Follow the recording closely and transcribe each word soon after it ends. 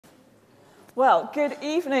Well, good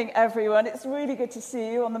evening, everyone. It's really good to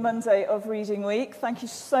see you on the Monday of Reading Week. Thank you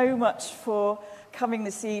so much for coming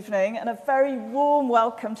this evening, and a very warm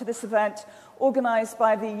welcome to this event organised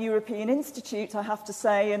by the European Institute, I have to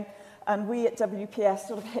say, and we at WPS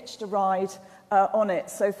sort of hitched a ride on it.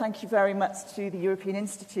 So thank you very much to the European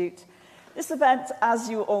Institute. This event, as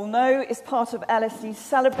you all know, is part of LSE's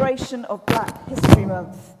celebration of Black History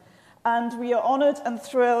Month, and we are honoured and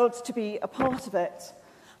thrilled to be a part of it.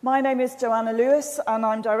 My name is Joanna Lewis, and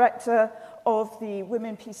I'm Director of the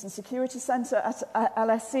Women, Peace and Security Centre at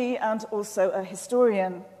LSE, and also a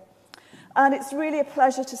historian. And it's really a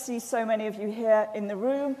pleasure to see so many of you here in the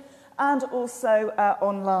room and also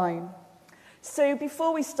online. So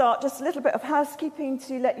before we start, just a little bit of housekeeping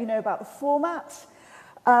to let you know about the format.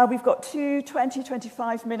 We've got two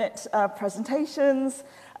 25-minute presentations,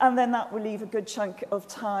 and then that will leave a good chunk of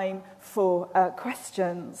time for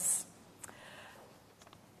questions.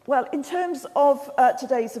 Well, in terms of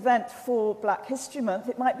today's event for Black History Month,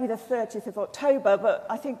 it might be the 30th of October, but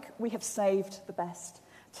I think we have saved the best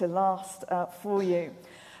to last for you.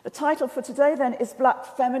 The title for today, then, is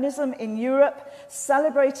Black Feminism in Europe,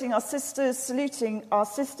 Celebrating Our Sisters, Saluting Our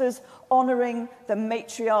Sisters, Honouring the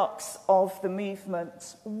Matriarchs of the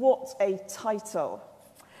Movement. What a title.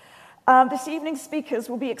 This evening's speakers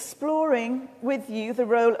will be exploring with you the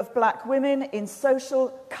role of Black women in social,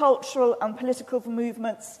 cultural and political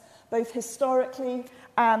movements, both historically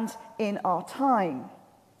and in our time.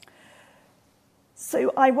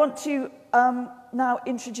 So I want to now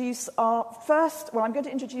introduce I'm going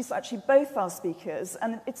to introduce actually both our speakers,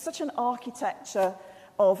 and it's such an architecture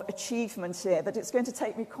of achievement here that it's going to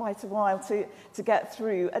take me quite a while to get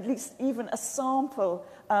through, at least even a sample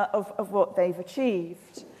of what they've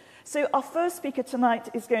achieved. So our first speaker tonight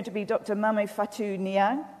is going to be Dr. Mame-Fatou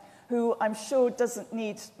Niang, who I'm sure doesn't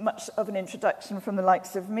need much of an introduction from the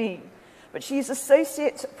likes of me. But she's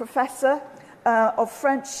Associate Professor of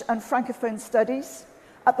French and Francophone Studies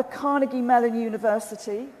at the Carnegie Mellon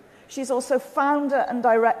University. She's also founder and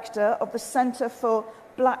director of the Centre for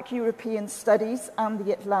Black European Studies and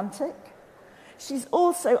the Atlantic. She's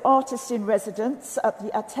also artist in residence at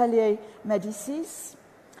the Atelier Médicis.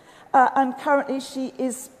 And currently she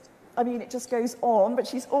is, it just goes on, but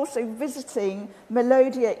she's also visiting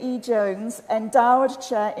Melodia E. Jones, Endowed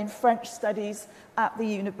Chair in French Studies at the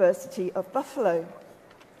University of Buffalo.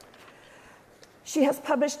 She has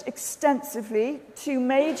published extensively, 2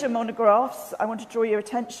 major monographs I want to draw your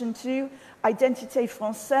attention to: Identité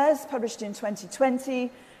Française, published in 2020,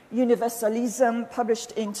 Universalism,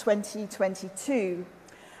 published in 2022.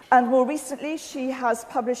 And more recently, she has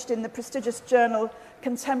published in the prestigious journal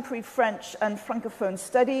Contemporary French and Francophone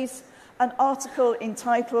Studies an article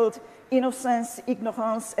entitled Innocence,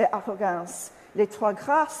 Ignorance et Arrogance, les trois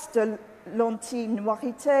grâces de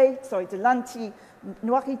l'anti-noirité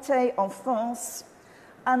en France,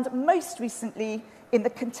 and most recently in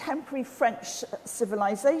the Contemporary French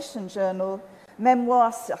Civilization journal,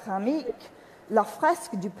 Mémoires céramiques, la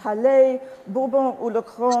fresque du palais, Bourbon ou le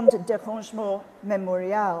grand dérangement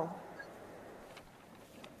mémorial.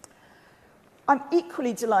 I'm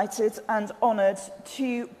equally delighted and honoured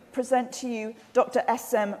to present to you Dr.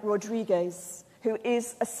 S.M. Rodriguez, who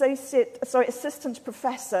is Assistant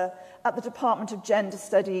Professor at the Department of Gender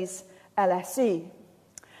Studies, LSE.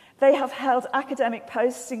 They have held academic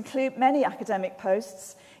posts, many academic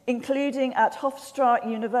posts, including at Hofstra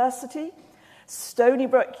University, Stony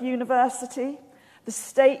Brook University, the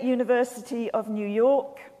State University of New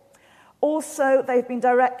York. Also, they've been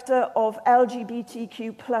Director of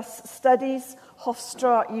LGBTQ+ Studies,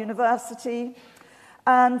 Hofstra University,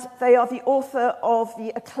 and they are the author of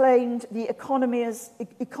the acclaimed The Economies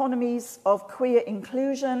of Queer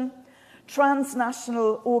Inclusion,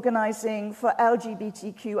 Transnational Organizing for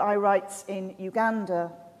LGBTQI Rights in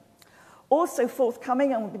Uganda. Also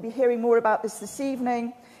forthcoming, and we'll be hearing more about this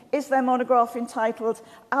evening, is their monograph entitled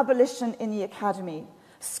Abolition in the Academy,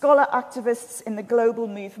 Scholar Activists in the Global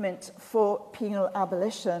Movement for Penal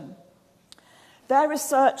Abolition. Their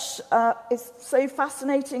research is so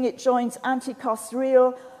fascinating, it joins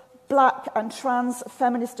anti-carceral, Black and trans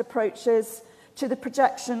feminist approaches to the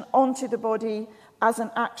projection onto the body as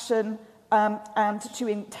an action and to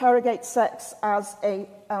interrogate sex as a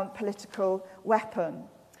political weapon.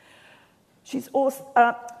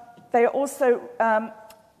 They are also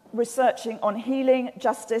researching on healing,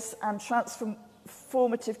 justice, and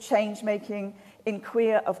transformative change-making in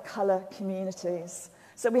queer of colour communities.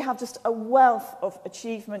 So we have just a wealth of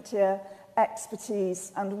achievement here,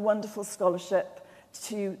 expertise, and wonderful scholarship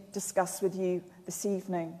to discuss with you this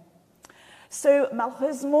evening. So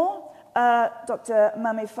malheureusement, Dr.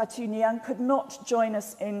 Mame-Fatou Niang could not join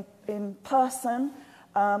us in person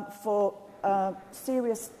for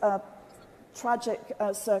serious tragic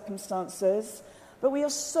circumstances, but we are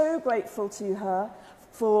so grateful to her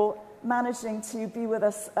for managing to be with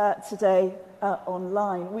us today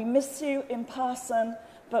online. We miss you in person,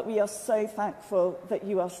 but we are so thankful that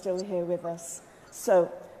you are still here with us.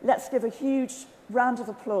 So let's give a huge round of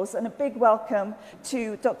applause and a big welcome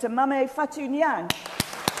to Dr. Mame-Fatou Niang.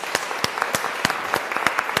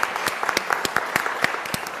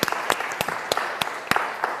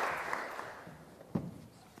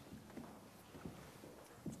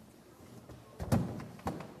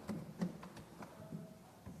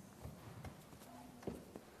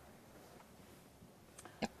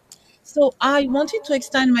 So I wanted to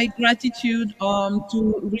extend my gratitude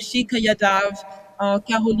to Rishi Kayadav,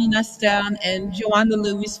 Carolina Stern, and Joanna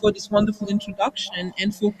Lewis for this wonderful introduction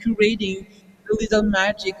and for curating the little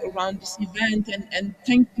magic around this event. And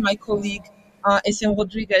thank my colleague, Etienne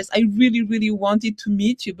Rodriguez. I really, really wanted to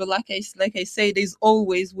meet you, but like I say, there's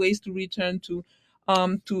always ways to return to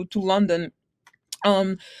London.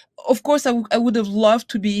 um of course, I would have loved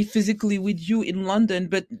to be physically with you in London,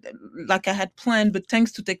 but like I had planned, but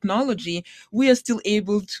thanks to technology we are still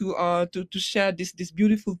able to share this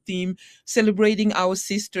beautiful theme, celebrating our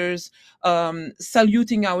sisters,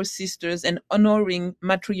 saluting our sisters, and honoring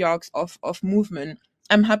matriarchs of movement.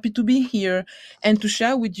 I'm happy to be here and to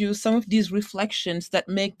share with you some of these reflections that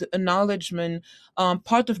make the acknowledgement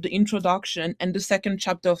part of the introduction and the second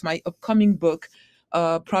chapter of my upcoming book,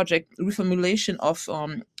 project, Reformulation of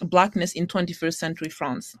Blackness in 21st Century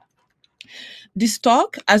France. This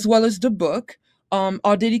talk, as well as the book,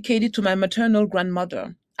 are dedicated to my maternal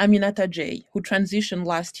grandmother, Aminata J, who transitioned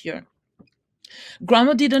last year.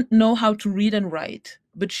 Grandma didn't know how to read and write,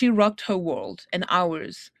 but she rocked her world and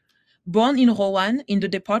ours. Born in Roanne in the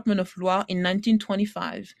department of Loire in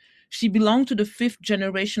 1925, she belonged to the fifth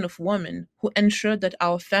generation of women who ensured that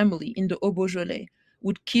our family in the Haut-Beaujolais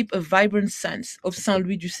would keep a vibrant sense of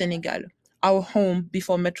Saint-Louis du Sénégal, our home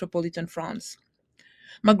before metropolitan France.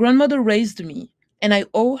 My grandmother raised me, and I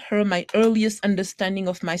owe her my earliest understanding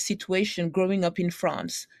of my situation growing up in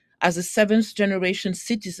France as a seventh generation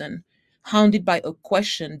citizen, hounded by a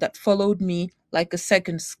question that followed me like a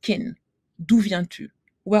second skin. D'où viens-tu?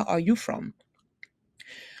 Where are you from?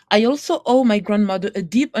 I also owe my grandmother a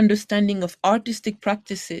deep understanding of artistic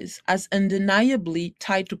practices as undeniably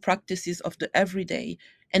tied to practices of the everyday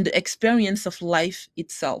and the experience of life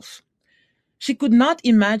itself. She could not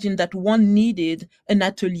imagine that one needed an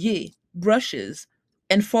atelier, brushes,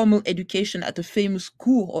 and formal education at a famous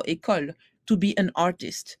cours or école to be an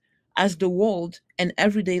artist, as the world and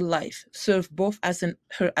everyday life serve both as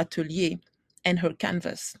her atelier and her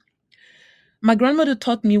canvas. My grandmother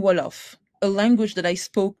taught me Wolof, a language that I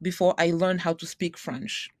spoke before I learned how to speak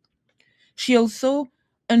French. She also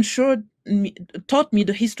taught me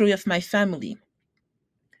the history of my family,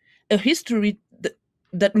 a history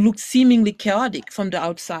that looked seemingly chaotic from the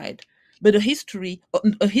outside, but a history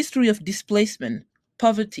of displacement,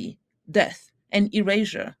 poverty, death, and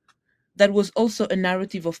erasure that was also a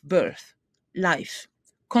narrative of birth, life,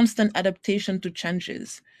 constant adaptation to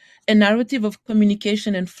changes, a narrative of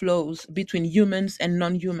communication and flows between humans and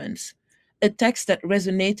non humans, a text that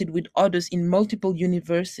resonated with others in multiple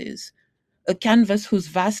universes, a canvas whose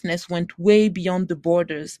vastness went way beyond the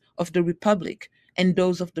borders of the Republic and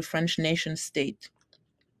those of the French nation state.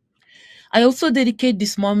 I also dedicate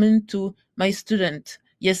this moment to my student,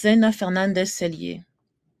 Yesenia Fernandez Cellier.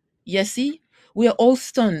 Yessie, we are all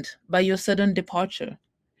stunned by your sudden departure,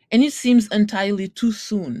 and it seems entirely too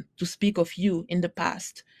soon to speak of you in the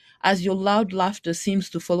past, as your loud laughter seems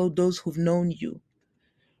to follow those who've known you.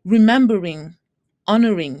 Remembering,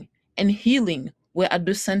 honoring, and healing were at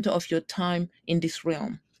the center of your time in this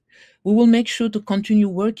realm. We will make sure to continue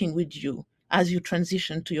working with you as you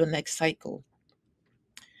transition to your next cycle.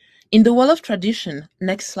 In the Wolof tradition,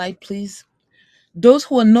 next slide please, those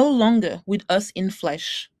who are no longer with us in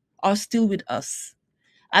flesh are still with us.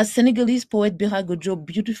 As Senegalese poet Birago Diop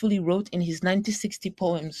beautifully wrote in his 1960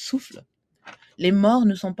 poem Souffle, les morts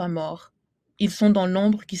ne sont pas morts, ils sont dans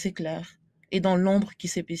l'ombre qui s'éclaire et dans l'ombre qui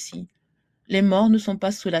s'épaissit. Les morts ne sont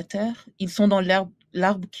pas sous la terre, ils sont dans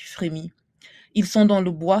l'arbre qui frémit. Ils sont dans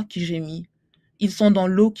le bois qui gémit. Ils sont dans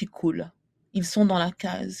l'eau qui coule. Ils sont dans la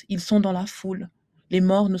case. Ils sont dans la foule. Les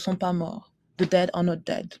morts ne sont pas morts. The dead are not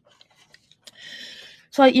dead.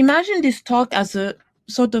 So I imagine this talk as a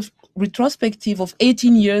sort of retrospective of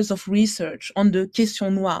 18 years of research on the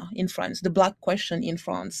question noire in France, the Black question in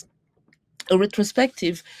France. A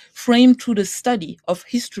retrospective framed through the study of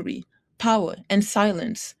history, power, and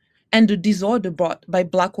silence, and the disorder brought by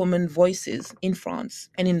Black women voices in France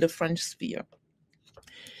and in the French sphere.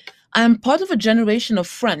 I am part of a generation of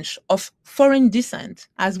French of foreign descent,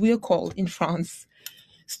 as we are called in France,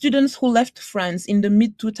 students who left France in the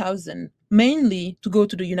mid-2000s, mainly to go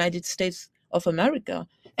to the United States of America,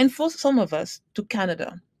 and for some of us, to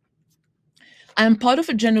Canada. I am part of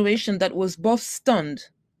a generation that was both stunned,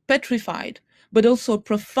 petrified, but also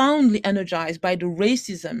profoundly energized by the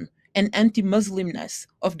racism and anti-Muslimness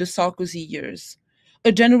of the Sarkozy years.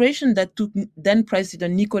 A generation that took then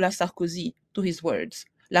President Nicolas Sarkozy to his words.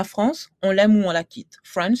 La France, on l'aime ou on la quitte.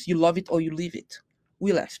 France, you love it or you leave it.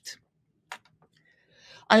 We left.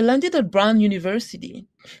 I landed at Brown University,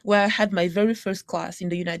 where I had my very first class in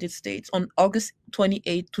the United States on August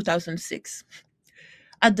 28, 2006.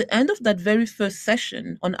 At the end of that very first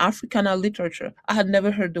session on Africana literature, I had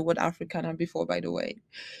never heard the word Africana before, by the way,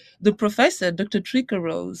 the professor, Dr. Trika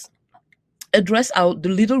Rose, addressed out the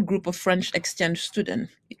little group of French exchange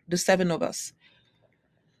students, the 7 of us.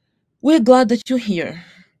 We're glad that you're here.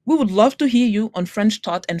 We would love to hear you on French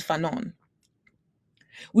thought and Fanon.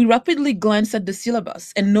 We rapidly glanced at the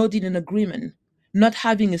syllabus and nodded in agreement, not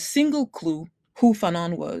having a single clue who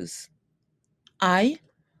Fanon was. I,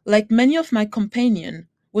 like many of my companions,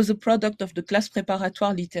 was a product of the Classe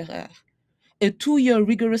Préparatoire Littéraire, a 2-year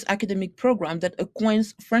rigorous academic program that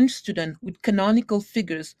acquaints French students with canonical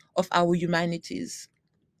figures of our humanities.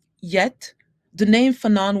 Yet, the name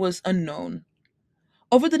Fanon was unknown.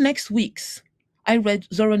 Over the next weeks, I read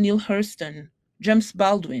Zora Neale Hurston, James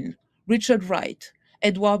Baldwin, Richard Wright,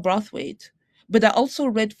 Edward Brathwaite, but I also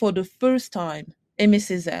read for the first time Aimé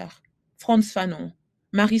Césaire, Frantz Fanon,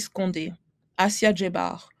 Maryse Condé, Assia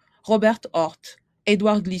Djebar, Robert Hort,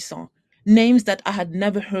 Edouard Glissant, names that I had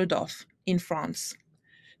never heard of in France.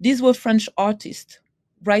 These were French artists,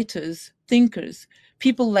 writers, thinkers,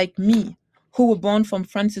 people like me who were born from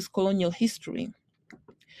France's colonial history.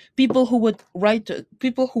 People who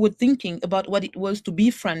were thinking about what it was to be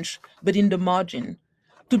French, but in the margin,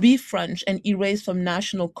 to be French and erased from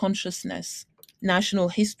national consciousness, national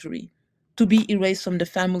history, to be erased from the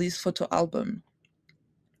family's photo album.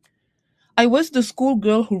 I was the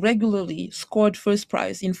schoolgirl who regularly scored first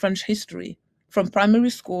prize in French history, from primary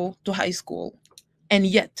school to high school. And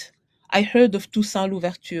yet, I heard of Toussaint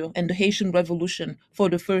Louverture and the Haitian Revolution for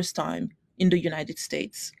the first time in the United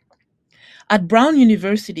States. At Brown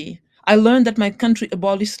University, I learned that my country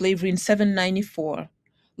abolished slavery in 1794,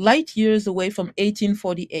 light years away from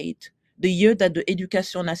 1848, the year that the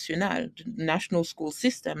Éducation nationale, the national school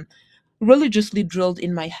system, religiously drilled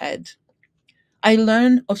in my head. I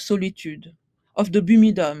learned of solitude, of the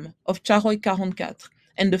Bumidum, of Charoy 44,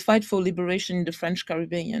 and the fight for liberation in the French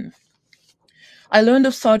Caribbean. I learned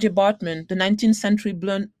of Sarja Bartman, the 19th century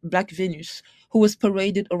Black Venus, who was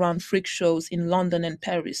paraded around freak shows in London and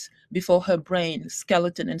Paris before her brain,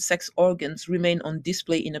 skeleton, and sex organs remained on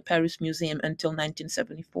display in a Paris museum until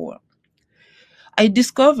 1974. I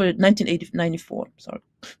discovered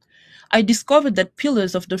that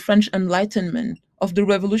pillars of the French Enlightenment, of the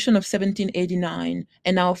Revolution of 1789,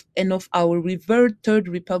 and of our revered Third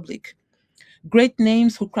Republic, great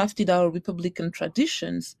names who crafted our Republican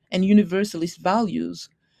traditions and universalist values,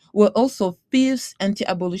 were also fierce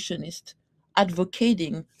anti-abolitionists,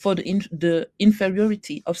 advocating for the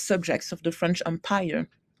inferiority of subjects of the French Empire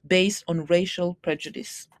based on racial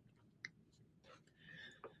prejudice.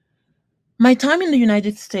 My time in the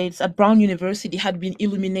United States at Brown University had been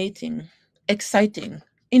illuminating, exciting,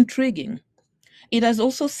 intriguing. It has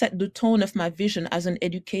also set the tone of my vision as an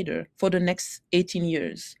educator for the next 18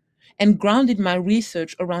 years and grounded my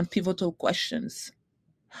research around pivotal questions.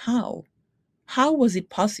 How? How was it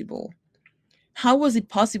possible? How was it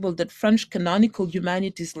possible that French canonical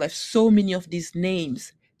humanities left so many of these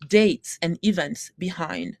names, dates, and events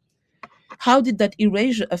behind? How did that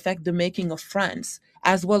erasure affect the making of France,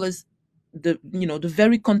 as well as the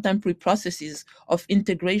very contemporary processes of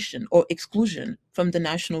integration or exclusion from the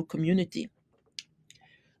national community?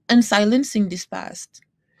 And silencing this past,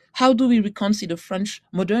 how do we reconsider French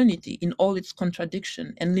modernity in all its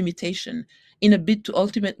contradiction and limitation in a bid to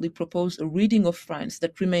ultimately propose a reading of France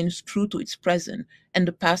that remains true to its present and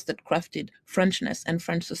the past that crafted Frenchness and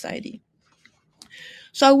French society?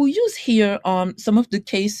 So I will use here some of the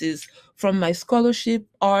cases from my scholarship,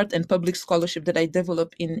 art, and public scholarship that I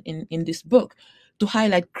developed in this book to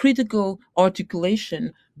highlight critical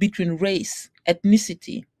articulation between race,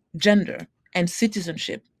 ethnicity, gender, and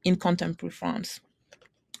citizenship in contemporary France,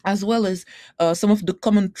 as well as some of the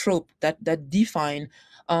common trope that define,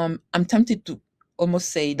 I'm tempted to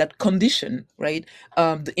almost say that condition, right,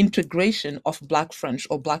 the integration of Black French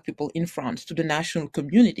or Black people in France to the national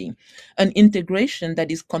community, an integration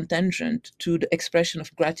that is contingent to the expression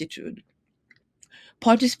of gratitude.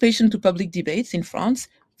 Participation to public debates in France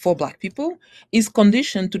for Black people is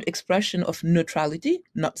conditioned to the expression of neutrality,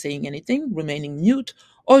 not saying anything, remaining mute,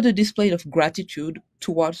 or the display of gratitude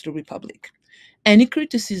towards the Republic. Any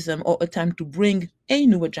criticism or attempt to bring a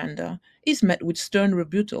new agenda is met with stern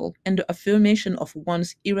rebuttal and the affirmation of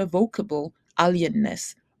one's irrevocable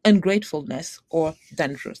alienness, ungratefulness, or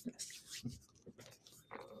dangerousness.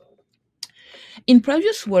 In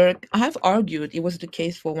previous work, I have argued it was the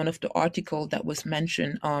case for one of the articles that was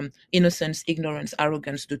mentioned, Innocence, Ignorance,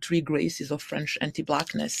 Arrogance, the Three Graces of French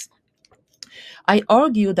Anti-Blackness. I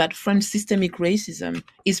argue that French systemic racism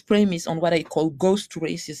is premised on what I call ghost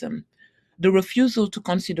racism, the refusal to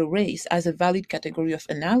consider race as a valid category of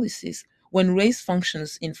analysis when race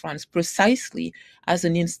functions in France precisely as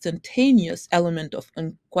an instantaneous element of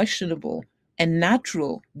unquestionable and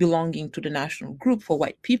natural belonging to the national group for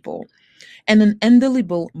white people, and an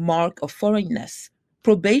indelible mark of foreignness,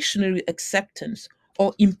 probationary acceptance,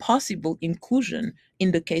 or impossible inclusion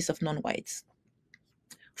in the case of non-whites.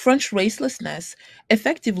 French racelessness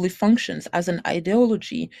effectively functions as an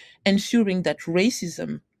ideology ensuring that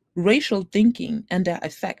racism, racial thinking, and their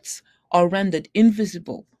effects are rendered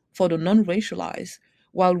invisible for the non-racialized,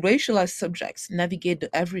 while racialized subjects navigate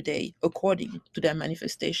the everyday according to their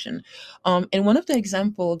manifestation. And one of the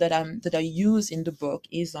examples that I use in the book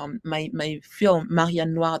is my film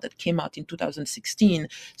Marianne Noire that came out in 2016.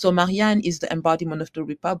 So Marianne is the embodiment of the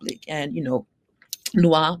Republic, and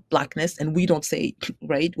noir, blackness, and we don't say,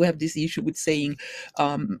 right, we have this issue with saying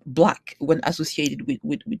black when associated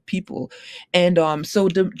with people. And so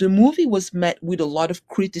the movie was met with a lot of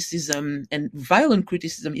criticism, and violent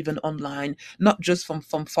criticism even online, not just from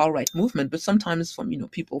far right movement, but sometimes from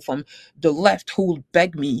people from the left who will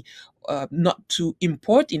beg me not to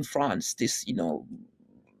import in France this,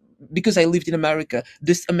 because I lived in America,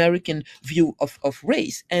 this American view of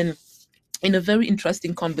race. And in a very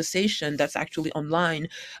interesting conversation that's actually online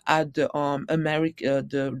at the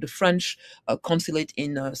the French consulate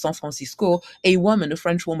in San Francisco, a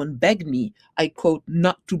French woman, begged me, I quote,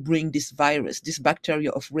 not to bring this virus, this bacteria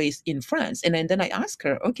of race in France. And then I asked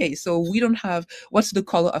her, okay, so we don't have, what's the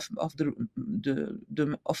color of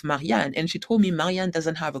of Marianne? And she told me Marianne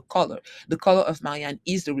doesn't have a color. The color of Marianne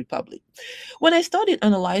is the Republic. When I started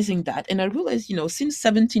analyzing that, and I realized, since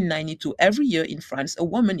 1792, every year in France, a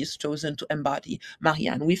woman is chosen to embody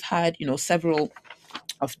Marianne. We've had, several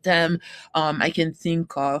of them. I can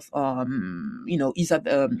think of,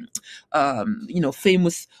 Isabel,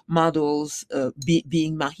 famous models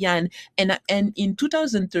being Marianne. And in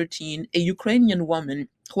 2013, a Ukrainian woman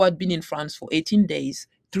who had been in France for 18 days,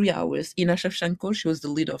 3 hours, Ina Shevchenko, she was the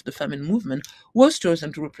leader of the feminine movement, was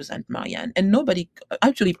chosen to represent Marianne. And nobody,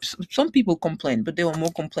 actually, some people complained, but they were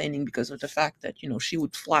more complaining because of the fact that, she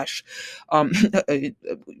would flash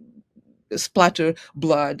splatter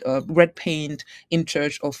blood, red paint in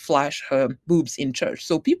church, or flash her boobs in church.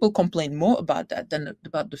 So people complain more about that than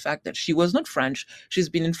about the fact that she was not French. She's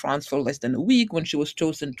been in France for less than a week when she was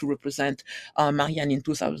chosen to represent Marianne in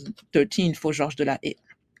 2013 for Georges de la Haye.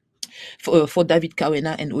 For David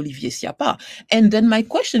Kawena and Olivier Siapa. And then my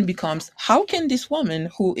question becomes, how can this woman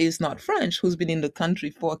who is not French, who's been in the country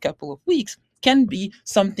for a couple of weeks, can be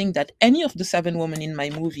something that any of the 7 women in my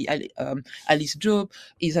movie, Alice Job,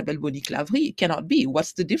 Isabelle Boni-Clavry, cannot be?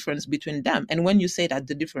 What's the difference between them? And when you say that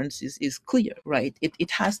the difference is clear, right?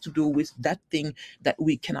 It has to do with that thing that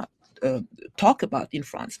we cannot talk about in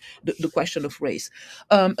France, the question of race.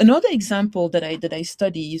 Another example that I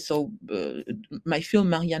study, so my film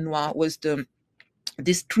Marianne Noire was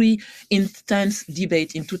this 3 intense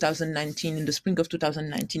debate in 2019, in the spring of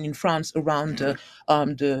 2019 in France, around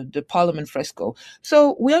the Parliament fresco.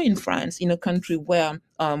 So we are in France, in a country where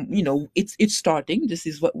it's starting. This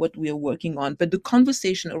is what we are working on. But the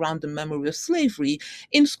conversation around the memory of slavery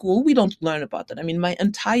in school, we don't learn about that. I mean, my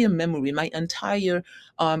entire memory, my entire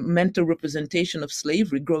mental representation of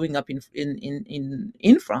slavery growing up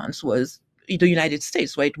in France was the United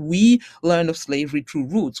States, right? We learn of slavery through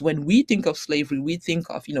roots. When we think of slavery, we think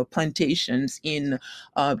of plantations in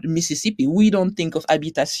Mississippi. We don't think of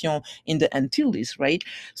habitation in the Antilles, right?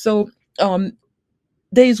 So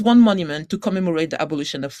there is one monument to commemorate the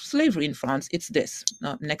abolition of slavery in France. It's this.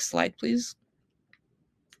 Next slide, please.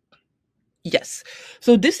 Yes.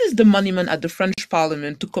 So this is the monument at the French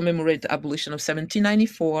Parliament to commemorate the abolition of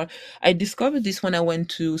 1794. I discovered this when I went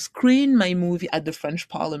to screen my movie at the French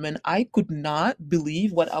Parliament. I could not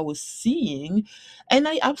believe what I was seeing. And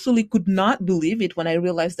I absolutely could not believe it when I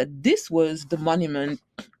realized that this was the monument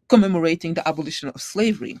commemorating the abolition of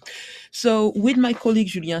slavery. So with my colleague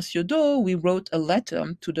Julien Ciodo, we wrote a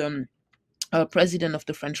letter to the president of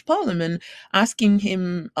the French Parliament, asking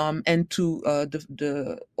him and to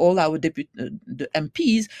the all our the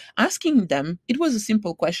MPs, asking them. It was a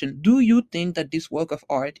simple question: do you think that this work of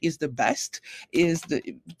art is the best? Is the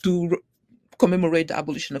to commemorate the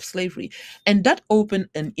abolition of slavery? And that opened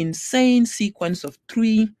an insane sequence of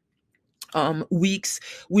 3 weeks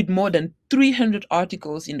with more than 300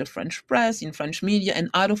 articles in the French press, in French media. And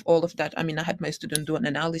out of all of that, I mean, I had my student do an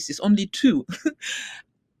analysis. Only two,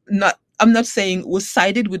 not I'm not saying was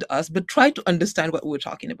sided with us, but try to understand what we're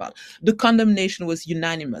talking about. The condemnation was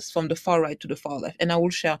unanimous from the far right to the far left. And I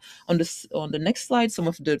will share on the next slide some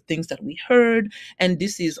of the things that we heard. And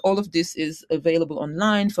all of this is available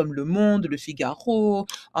online from Le Monde, Le Figaro,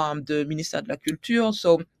 the Ministère de la Culture.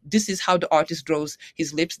 So this is how the artist draws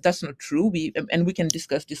his lips. That's not true. We can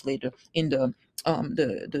discuss this later in the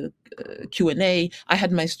Q&A. I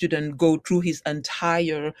had my student go through his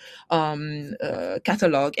entire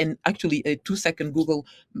catalog, and actually a 2-second Google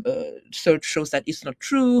search shows that it's not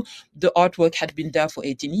true. The artwork had been there for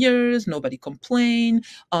 18 years. Nobody complained.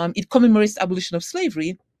 It commemorates the abolition of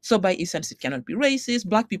slavery. So by essence, it cannot be racist.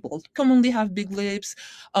 Black people commonly have big lips.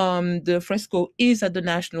 The fresco is at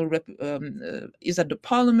the is at the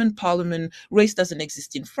parliament. Race doesn't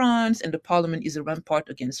exist in France, and the parliament is a rampart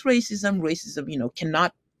against racism. Racism,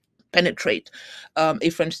 cannot penetrate a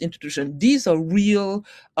French institution. These are real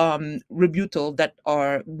rebuttal that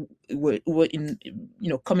were in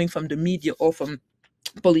coming from the media or from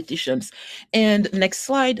politicians. And next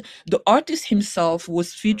slide, the artist himself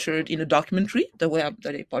was featured in a documentary that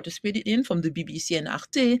I participated in from the BBC and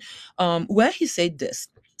Arte, where he said this: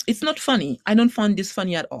 "It's not funny. I don't find this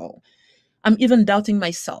funny at all. I'm even doubting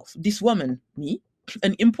myself. This woman, me,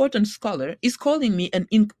 an important scholar, is calling me an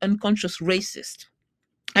unconscious racist.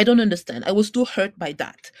 I don't understand. I was too hurt by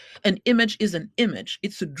that. An image is an image.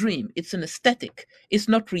 It's a dream. It's an aesthetic. It's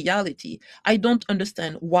not reality. I don't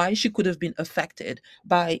understand why she could have been affected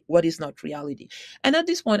by what is not reality." And at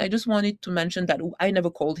this point, I just wanted to mention that I never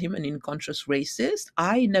called him an unconscious racist.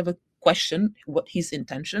 I never questioned what his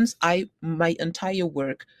intentions. My entire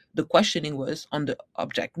work, the questioning was on the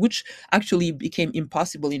object, which actually became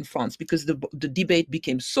impossible in France because the debate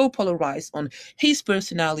became so polarized on his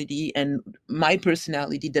personality and my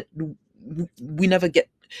personality that we never get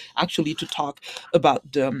actually to talk about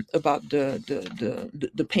the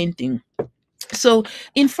painting. So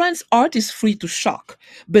in France, art is free to shock.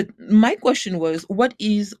 But my question was, what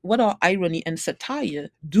are irony and satire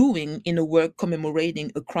doing in a work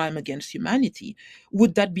commemorating a crime against humanity?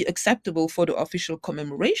 Would that be acceptable for the official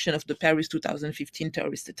commemoration of the Paris 2015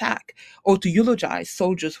 terrorist attack, or to eulogize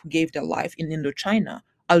soldiers who gave their life in Indochina,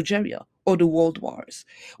 Algeria, or the world wars?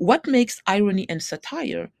 What makes irony and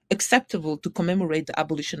satire acceptable to commemorate the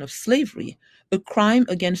abolition of slavery, a crime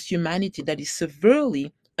against humanity that is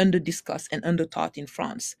severely under-discussed and under-taught in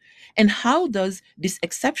France? And how does this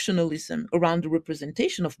exceptionalism around the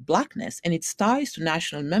representation of Blackness and its ties to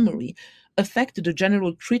national memory affect the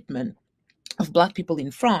general treatment of Black people in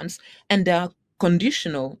France and their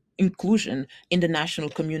conditional inclusion in the national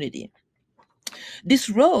community? This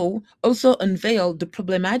row also unveiled the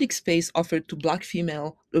problematic space offered to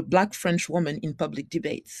Black French women in public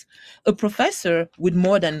debates. A professor with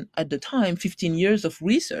more than, at the time, 15 years of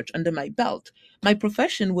research under my belt, my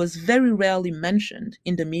profession was very rarely mentioned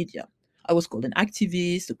in the media. I was called an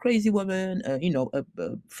activist, a crazy woman,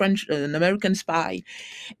 an American spy.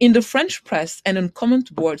 In the French press and on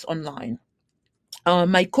comment boards online,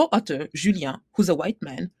 my co-author, Julien, who's a white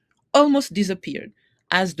man, almost disappeared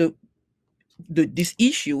as this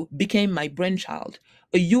issue became my brainchild,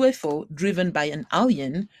 a UFO driven by an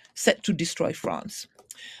alien set to destroy France.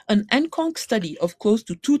 An NCONC study of close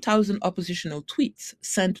to 2,000 oppositional tweets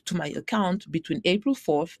sent to my account between April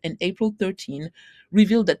 4th and April 13th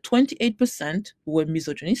revealed that 28% were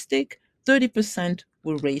misogynistic, 30%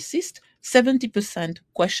 were racist, 70%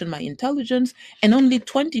 questioned my intelligence, and only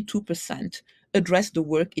 22% addressed the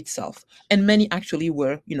work itself. And many actually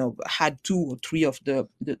had 2 or 3 of the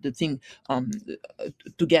thing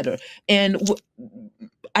together. And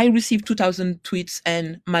I received 2,000 tweets,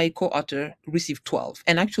 and my co-author received 12.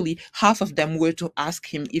 And actually, half of them were to ask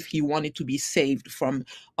him if he wanted to be saved from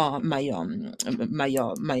my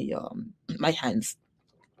hands.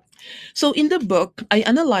 So in the book, I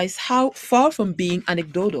analyze how, far from being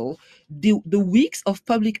anecdotal, The weeks of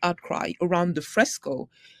public outcry around the fresco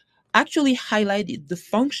actually highlighted the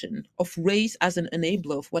function of race as an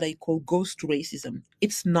enabler of what I call ghost racism.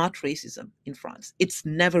 It's not racism in France. It's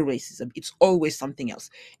never racism. It's always something else.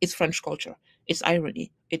 It's French culture. It's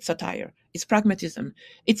irony. It's satire. It's pragmatism.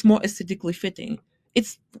 It's more aesthetically fitting.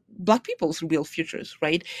 It's Black people's real futures,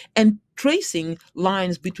 right? And tracing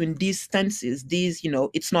lines between these stances,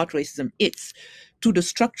 it's not racism, it's to the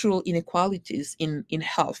structural inequalities in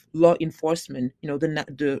health, law enforcement,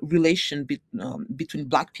 the relation between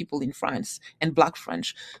Black people in France and Black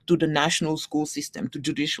French, to the national school system, to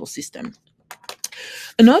judicial system.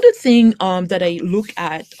 Another thing that I look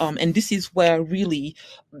at, and this is where really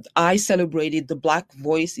I celebrated the Black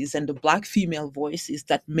voices and the Black female voices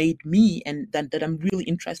that made me, and that I'm really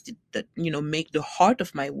interested, that make the heart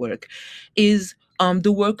of my work, is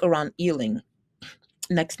the work around healing.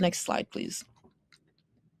 Next slide, please.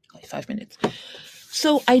 5 minutes.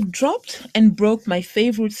 So I dropped and broke my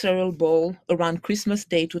favorite cereal bowl around Christmas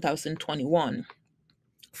Day 2021.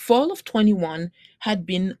 Fall of 21 had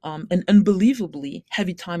been an unbelievably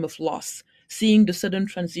heavy time of loss, seeing the sudden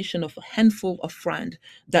transition of a handful of friends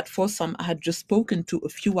that for some I had just spoken to a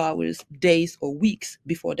few hours, days, or weeks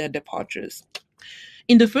before their departures.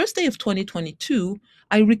 In the first day of 2022,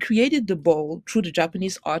 I recreated the bowl through the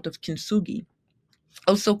Japanese art of kintsugi,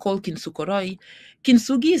 also called kintsukuroi.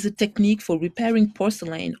 Kintsugi is a technique for repairing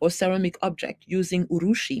porcelain or ceramic object using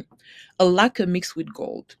urushi, a lacquer mixed with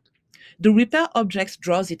gold. The repair object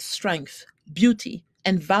draws its strength, beauty,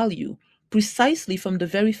 and value precisely from the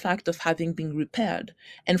very fact of having been repaired,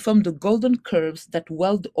 and from the golden curves that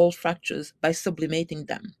weld all fractures by sublimating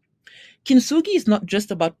them. Kintsugi is not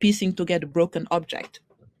just about piecing together a broken object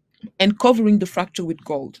and covering the fracture with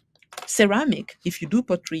gold. Ceramic, if you do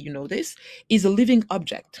pottery, you know this, is a living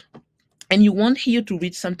object. And you want here to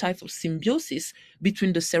reach some type of symbiosis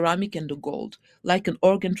between the ceramic and the gold, like an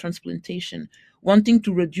organ transplantation, wanting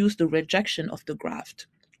to reduce the rejection of the graft.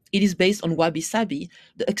 It is based on wabi-sabi,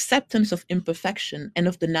 the acceptance of imperfection and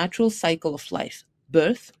of the natural cycle of life,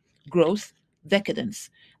 birth, growth, decadence,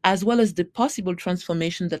 as well as the possible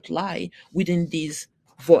transformation that lie within these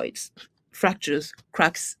voids, fractures,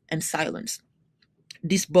 cracks, and silence.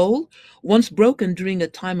 This bowl, once broken during a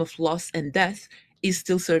time of loss and death, is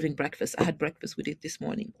still serving breakfast. I had breakfast with it this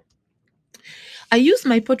morning. I use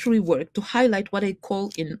my pottery work to highlight what I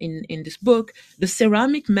call in this book the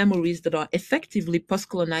ceramic memories that are effectively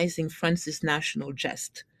post-colonizing France's national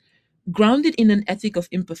jest. Grounded in an ethic of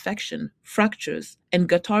imperfection, fractures, and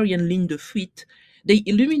Guattarian ligne de fuite, they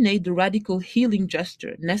illuminate the radical healing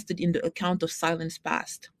gesture nested in the account of silence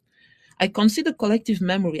past. I consider collective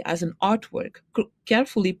memory as an artwork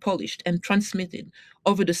carefully polished and transmitted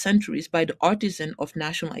over the centuries by the artisan of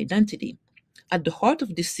national identity. At the heart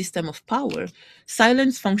of this system of power,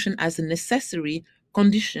 silence functions as a necessary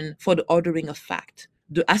condition for the ordering of fact,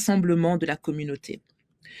 the assemblement de la communauté.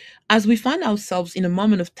 As we find ourselves in a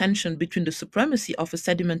moment of tension between the supremacy of a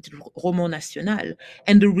sedimented roman national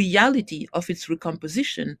and the reality of its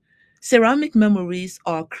recomposition, ceramic memories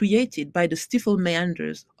are created by the stifled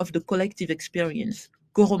meanders of the collective experience.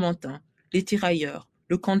 Coromantin, Les Tirailleurs,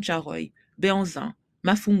 Le Concharoy, Béanzin,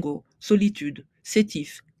 Mafungo, Solitude,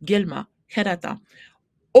 Sétif, Guelma, Herata,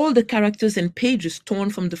 all the characters and pages torn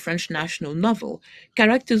from the French national novel,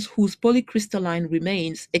 characters whose polycrystalline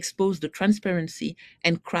remains expose the transparency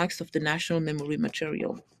and cracks of the national memory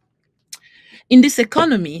material. In this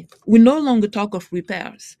economy, we no longer talk of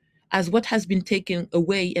repairs, as what has been taken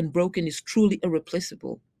away and broken is truly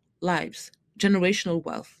irreplaceable: lives, generational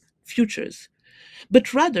wealth, futures,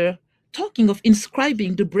 but rather talking of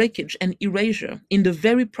inscribing the breakage and erasure in the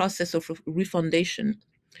very process of refundation.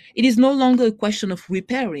 It is no longer a question of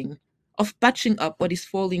repairing, of patching up what is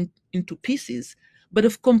falling into pieces, but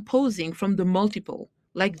of composing from the multiple,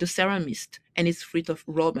 like the ceramist and its fleet of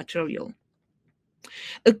raw material.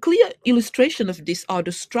 A clear illustration of this are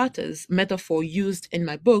the stratas metaphor used in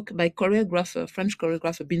my book by French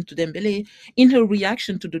choreographer Bintou Dembélé in her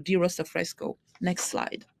reaction to the De Rosa fresco. Next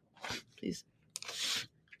slide, please.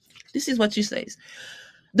 This is what she says.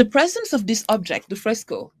 The presence of this object, the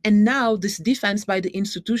fresco, and now this defense by the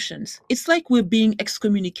institutions, it's like we're being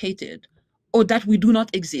excommunicated, or that we do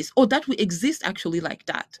not exist, or that we exist actually like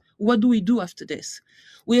that. What do we do after this?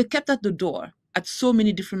 We are kept at the door at so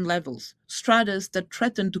many different levels, stratas that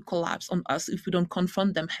threaten to collapse on us if we don't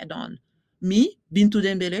confront them head on. Me, Bintou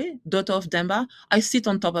Dembélé, daughter of Demba, I sit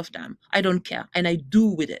on top of them. I don't care, and I do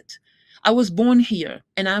with it. I was born here,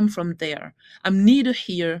 and I'm from there. I'm neither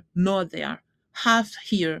here nor there. Half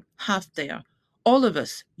here, half there. All of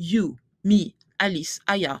us, you, me, Alice,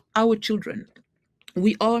 Aya, our children,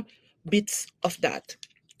 we are bits of that.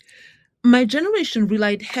 My generation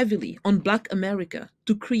relied heavily on Black America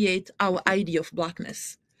to create our idea of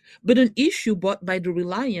Blackness. But an issue brought by the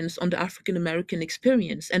reliance on the African American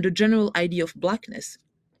experience and the general idea of Blackness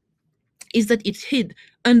is that it hid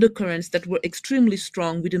undercurrents that were extremely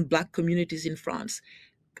strong within Black communities in France,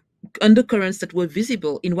 undercurrents that were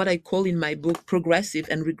visible in what I call in my book progressive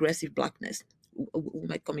and regressive Blackness. We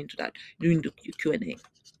might come into that during the Q&A.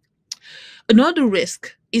 Another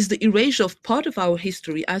risk is the erasure of part of our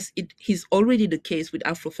history, as it is already the case with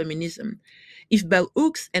Afrofeminism. If Bell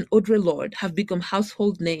Hooks and Audre Lorde have become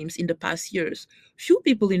household names in the past years, few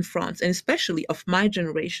people in France, and especially of my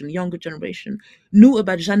generation, younger generation, knew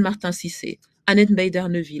about Jeanne-Martin Cissé, Annette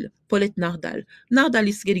Mbey-Derneville, Paulette Nardal. Nardal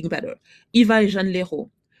is getting better. Eva and Jeanne Leroux.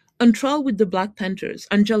 On Trial with the Black Panthers,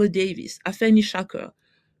 Angela Davis, Afeni Shakur,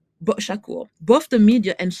 both the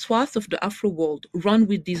media and swaths of the Afro world run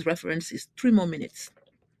with these references. 3 more minutes.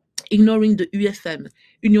 Ignoring the UFM,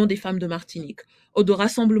 Union des Femmes de Martinique, or the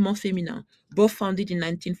Rassemblement Féminin, both founded in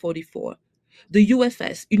 1944. The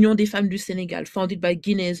UFS, Union des Femmes du Sénégal, founded by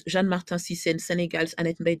Guinea's Jeanne-Martin Cissé and Senegal's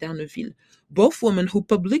Annette Mbey-Derneville, both women who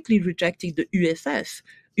publicly rejected the UFF,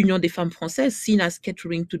 Union des Femmes Françaises, seen as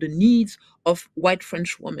catering to the needs of white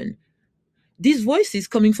French women. These voices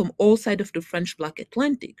coming from all sides of the French Black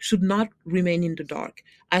Atlantic should not remain in the dark,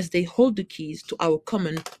 as they hold the keys to our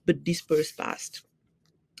common but dispersed past.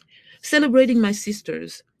 Celebrating my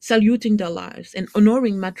sisters, saluting their lives, and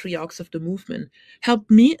honoring matriarchs of the movement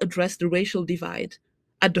helped me address the racial divide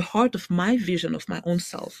at the heart of my vision of my own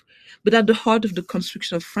self, but at the heart of the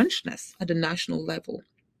construction of Frenchness at the national level.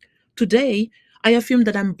 Today, I affirm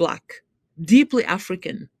that I'm Black, deeply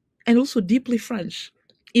African, and also deeply French,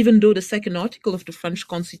 even though the second article of the French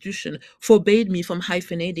Constitution forbade me from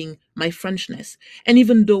hyphenating my Frenchness, and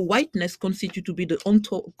even though whiteness continues to be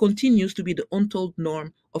the untold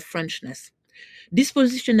norm of Frenchness. This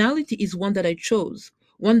positionality is one that I chose,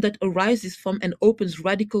 one that arises from and opens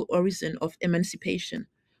radical horizon of emancipation.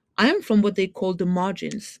 I am from what they call the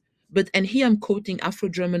margins, and here I'm quoting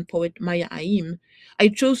Afro-German poet Maya Aim, I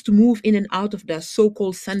chose to move in and out of their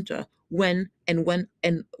so-called center when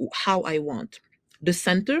and how I want. The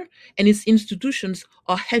center and its institutions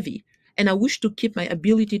are heavy, and I wish to keep my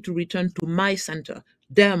ability to return to my center,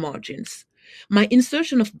 their margins. My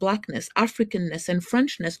insertion of Blackness, Africanness, and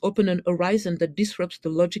Frenchness open an horizon that disrupts the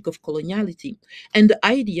logic of coloniality and the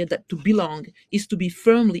idea that to belong is to be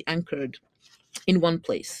firmly anchored in one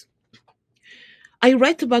place. I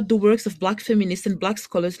write about the works of Black feminists and Black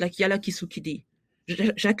scholars like Yala Kisukidi,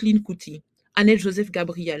 Jacqueline Couty, Annette Joseph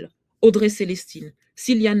Gabriel, Audrey Célestine,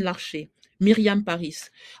 Céliane Larcher, Myriam Paris.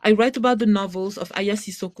 I write about the novels of Aya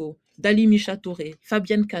Sissoko, Dali Micha Touré,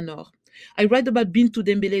 Fabienne Canor. I write about Bintou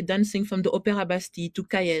Dembélé dancing from the Opéra Bastille to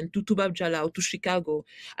Cayenne, to Toubab Jalao, to Chicago.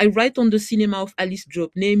 I write on the cinema of Alice Diop,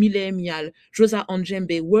 Néhémie Lehemial, Josa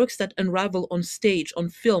Anjembe, works that unravel on stage, on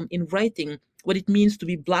film, in writing, what it means to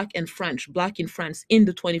be Black and French, Black in France in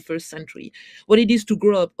the 21st century, what it is to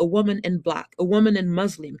grow up a woman and Black, a woman and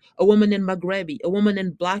Muslim, a woman and Maghrebi, a woman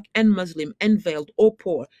and Black and Muslim, and veiled or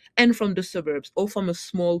poor, and from the suburbs or from a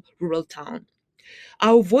small rural town.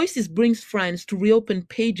 Our voices brings France to reopen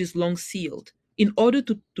pages long sealed. In order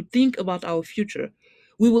to think about our future,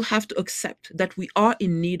 we will have to accept that we are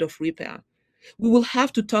in need of repair. We will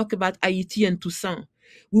have to talk about Haiti and Toussaint.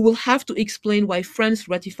 We will have to explain why France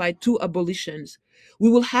ratified 2 abolitions. We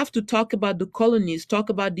will have to talk about the colonies, talk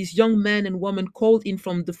about these young men and women called in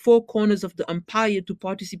from the 4 corners of the empire to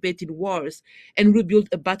participate in wars and rebuild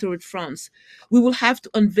a battered France. We will have to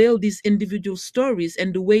unveil these individual stories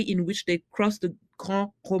and the way in which they cross the Grand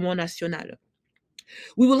Roman National.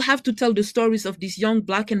 We will have to tell the stories of these young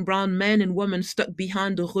Black and brown men and women stuck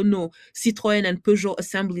behind the Renault, Citroën, and Peugeot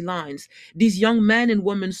assembly lines. These young men and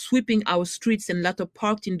women sweeping our streets and later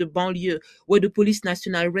parked in the banlieue where the Police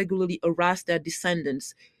Nationale regularly harassed their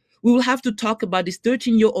descendants. We will have to talk about this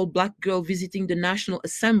 13-year-old Black girl visiting the National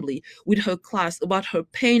Assembly with her class, about her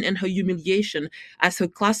pain and her humiliation as her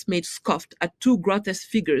classmates scoffed at 2 grotesque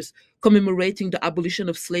figures commemorating the abolition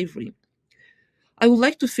of slavery. I would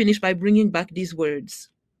like to finish by bringing back these words.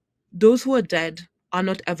 Those who are dead are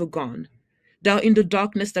not ever gone. They are in the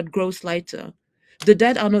darkness that grows lighter. The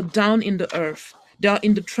dead are not down in the earth. They are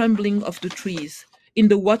in the trembling of the trees, in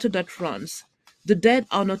the water that runs. The dead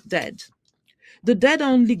are not dead. The dead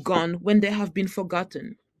are only gone when they have been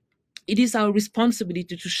forgotten. It is our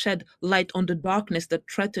responsibility to shed light on the darkness that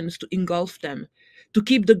threatens to engulf them, to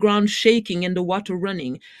keep the ground shaking and the water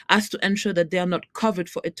running, as to ensure that they are not covered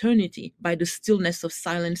for eternity by the stillness of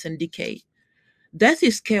silence and decay. Death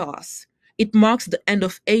is chaos. It marks the end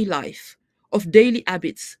of a life, of daily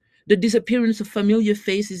habits, the disappearance of familiar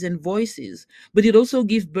faces and voices, but it also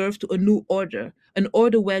gives birth to a new order, an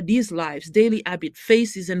order where these lives, daily habit,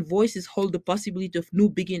 faces, and voices hold the possibility of new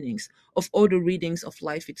beginnings, of other readings of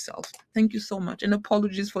life itself. Thank you so much, and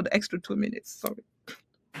apologies for the extra 2 minutes. Sorry.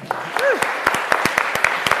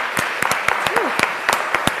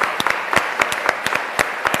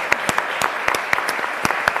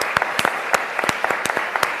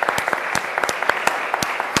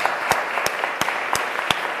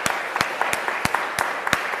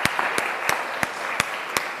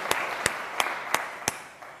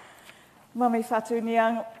 Mame-Fatou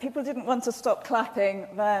Niang, people didn't want to stop clapping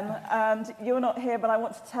then, and you're not here, but I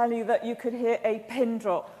want to tell you that you could hear a pin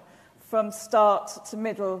drop from start to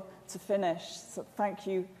middle to finish. So thank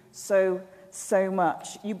you so, so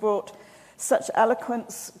much. You brought such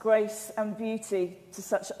eloquence, grace, and beauty to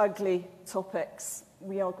such ugly topics.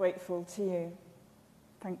 We are grateful to you.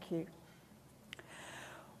 Thank you.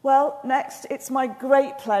 Well, next, it's my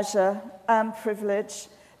great pleasure and privilege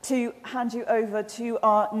to hand you over to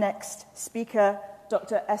our next speaker,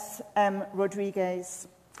 Dr. S.M. Rodriguez.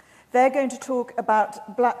 They're going to talk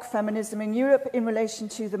about Black feminism in Europe in relation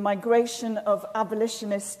to the migration of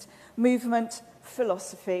abolitionist movement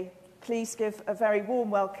philosophy. Please give a very warm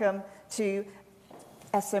welcome to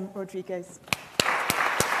S.M. Rodriguez.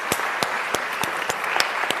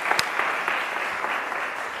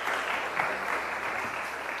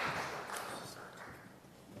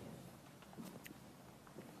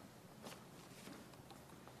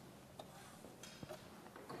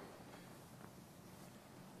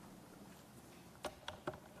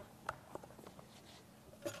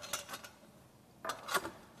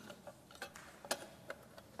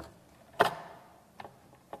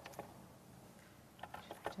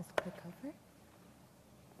 Just click over.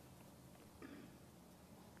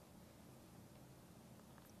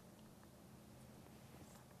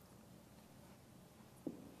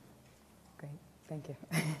 Great, thank you.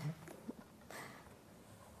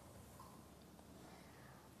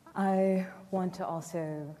 I want to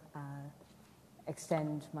also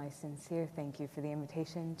extend my sincere thank you for the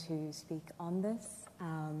invitation to speak on this.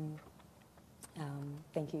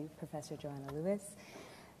 Thank you, Professor Joanna Lewis.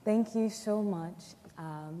 Thank you so much,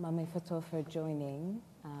 Mame-Fatou, for joining,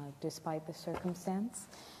 despite the circumstance,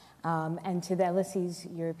 and to the LSE's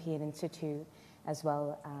European Institute, as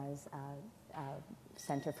well as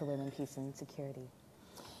Center for Women, Peace and Security.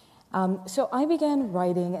 So I began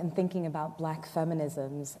writing and thinking about Black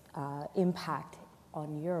feminism's impact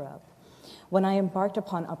on Europe when I embarked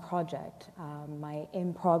upon a project, my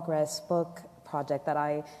in-progress book project that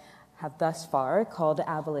I have thus far called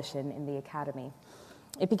Abolition in the Academy.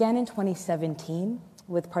 It began in 2017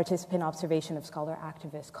 with participant observation of scholar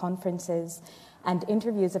activist conferences and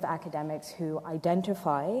interviews of academics who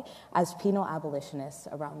identify as penal abolitionists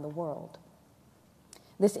around the world.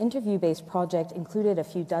 This interview-based project included a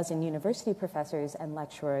few dozen university professors and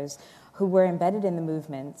lecturers who were embedded in the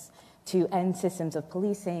movements to end systems of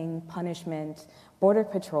policing, punishment, border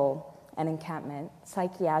patrol, and encampment,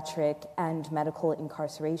 psychiatric and medical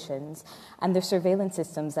incarcerations, and the surveillance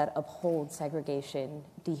systems that uphold segregation,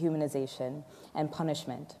 dehumanization, and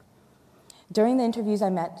punishment. During the interviews, I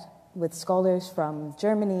met with scholars from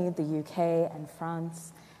Germany, the UK, and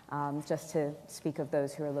France, just to speak of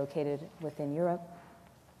those who are located within Europe,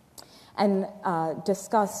 and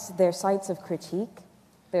discuss their sites of critique,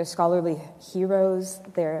 their scholarly heroes,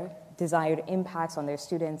 their desired impacts on their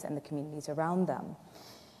students and the communities around them.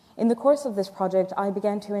 In the course of this project, I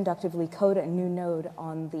began to inductively code a new node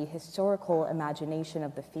on the historical imagination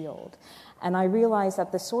of the field. And I realized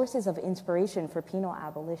that the sources of inspiration for penal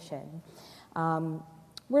abolition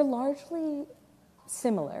were largely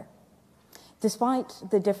similar. Despite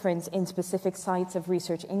the difference in specific sites of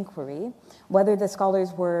research inquiry, whether the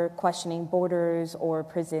scholars were questioning borders or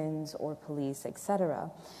prisons or police,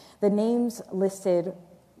 etc., the names listed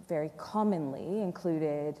very commonly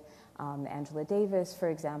included Angela Davis, for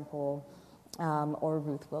example, or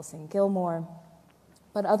Ruth Wilson Gilmore,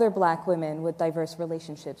 but other Black women with diverse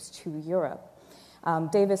relationships to Europe.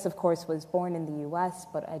 Davis, of course, was born in the US,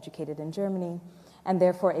 but educated in Germany, and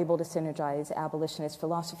therefore able to synergize abolitionist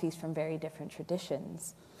philosophies from very different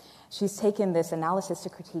traditions. She's taken this analysis to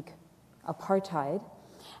critique apartheid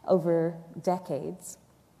over decades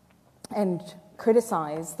and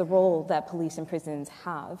criticize the role that police and prisons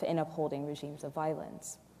have in upholding regimes of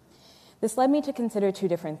violence. This led me to consider two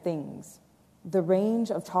different things: the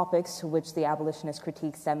range of topics to which the abolitionist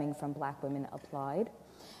critique stemming from Black women applied,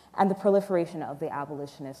 and the proliferation of the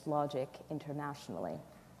abolitionist logic internationally.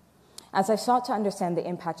 As I sought to understand the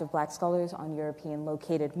impact of Black scholars on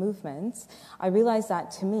European-located movements, I realized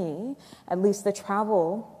that, to me, at least the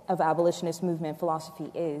travel of abolitionist movement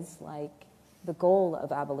philosophy is, like the goal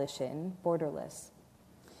of abolition, borderless.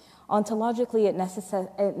 Ontologically, it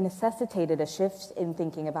necessitated a shift in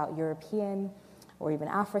thinking about European or even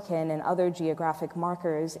African and other geographic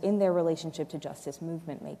markers in their relationship to justice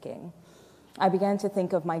movement making. I began to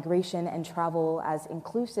think of migration and travel as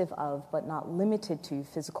inclusive of, but not limited to,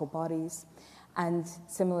 physical bodies, and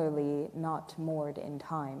similarly, not moored in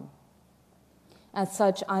time. As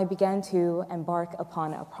such, I began to embark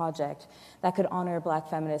upon a project that could honor Black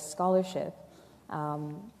feminist scholarship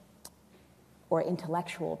or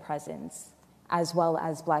intellectual presence, as well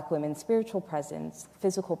as Black women's spiritual presence,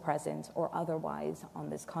 physical presence, or otherwise on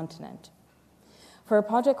this continent. For a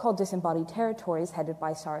project called Disembodied Territories, headed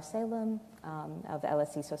by Sarah Salem of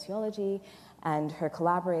LSE Sociology and her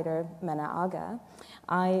collaborator, Mena Aga,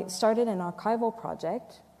 I started an archival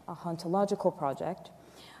project, a hauntological project,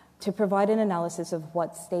 to provide an analysis of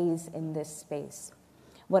what stays in this space,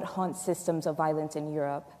 what haunts systems of violence in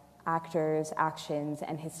Europe, actors, actions,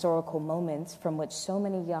 and historical moments from which so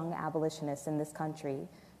many young abolitionists in this country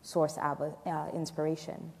source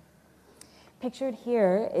inspiration. Pictured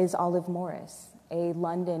here is Olive Morris, a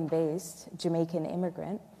London-based Jamaican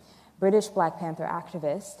immigrant, British Black Panther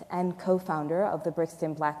activist, and co-founder of the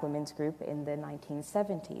Brixton Black Women's Group in the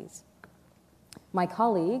 1970s. My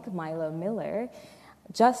colleague, Milo Miller,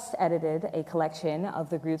 just edited a collection of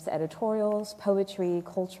the group's editorials, poetry,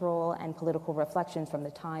 cultural, and political reflections from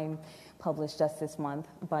the time, published just this month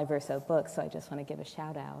by Verso Books, so I just want to give a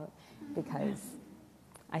shout out because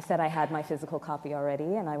I said I had my physical copy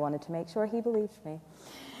already and I wanted to make sure he believed me.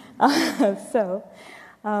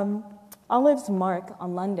 Olive's mark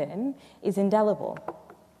on London is indelible.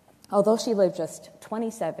 Although she lived just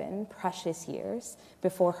 27 precious years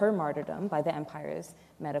before her martyrdom by the empire's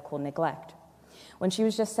medical neglect. When she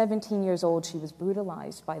was just 17 years old, she was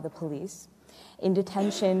brutalized by the police in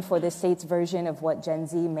detention for the state's version of what Gen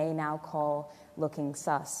Z may now call looking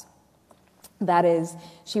sus. That is,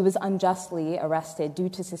 she was unjustly arrested due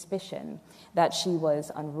to suspicion that she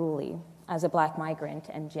was unruly as a Black migrant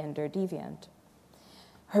and gender deviant.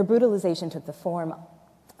 Her brutalization took the form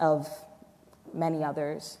of many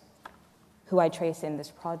others who I trace in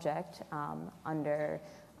this project under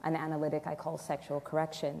an analytic I call sexual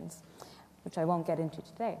corrections, which I won't get into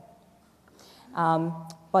today.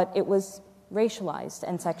 But it was racialized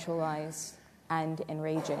and sexualized and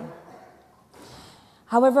enraging.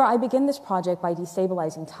 However, I begin this project by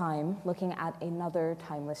destabilizing time, looking at another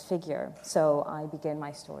timeless figure. So I begin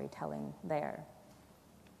my storytelling there.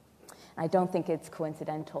 I don't think it's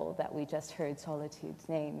coincidental that we just heard Solitude's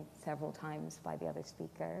name several times by the other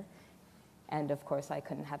speaker. And of course, I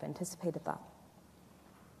couldn't have anticipated that.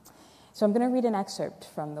 So I'm going to read an excerpt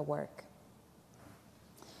from the work.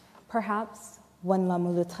 Perhaps when La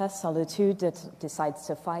Mulâtresse Solitude decides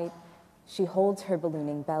to fight, she holds her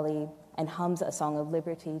ballooning belly and hums a song of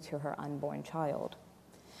liberty to her unborn child.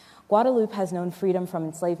 Guadeloupe has known freedom from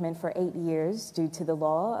enslavement for 8 years due to the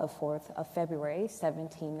law of 4th of February,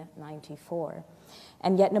 1794.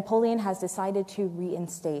 And yet Napoleon has decided to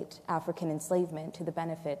reinstate African enslavement to the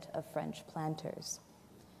benefit of French planters.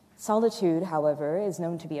 Solitude, however, is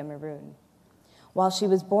known to be a maroon. While she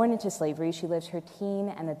was born into slavery, she lived her teen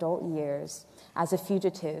and adult years as a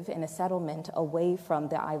fugitive in a settlement away from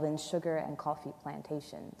the island's sugar and coffee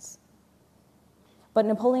plantations. But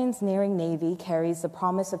Napoleon's nearing navy carries the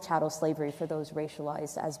promise of chattel slavery for those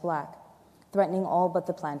racialized as Black, threatening all but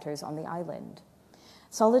the planters on the island.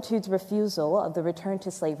 Solitude's refusal of the return to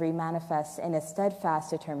slavery manifests in a steadfast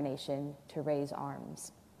determination to raise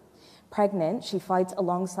arms. Pregnant, she fights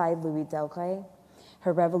alongside Louis Delray,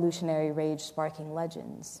 her revolutionary rage sparking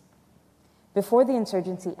legends. Before the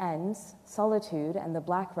insurgency ends, Solitude and the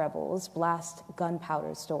Black rebels blast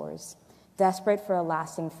gunpowder stores, desperate for a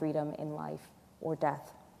lasting freedom in life or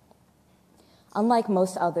death. Unlike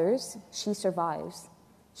most others, she survives.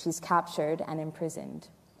 She's captured and imprisoned.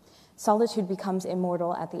 Solitude becomes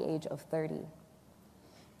immortal at the age of 30,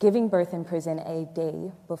 giving birth in prison a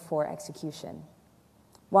day before execution.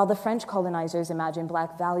 While the French colonizers imagined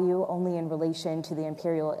Black value only in relation to the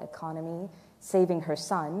imperial economy, saving her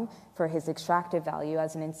son for his extractive value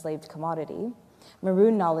as an enslaved commodity,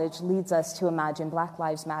 maroon knowledge leads us to imagine Black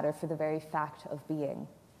lives matter for the very fact of being.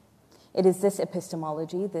 It is this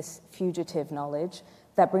epistemology, this fugitive knowledge,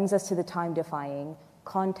 that brings us to the time-defying,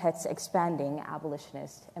 context-expanding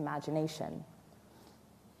abolitionist imagination.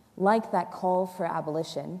 Like that call for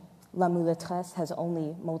abolition, La Mulâtresse has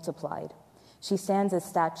only multiplied. She stands as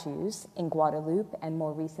statues in Guadeloupe and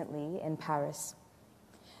more recently in Paris.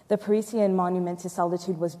 The Parisian Monument to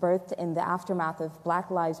Solitude was birthed in the aftermath of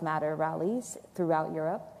Black Lives Matter rallies throughout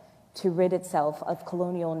Europe to rid itself of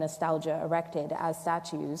colonial nostalgia erected as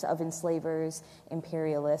statues of enslavers,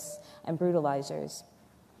 imperialists, and brutalizers.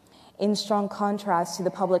 In strong contrast to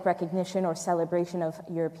the public recognition or celebration of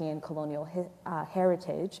European colonial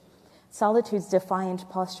heritage, Solitude's defiant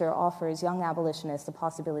posture offers young abolitionists the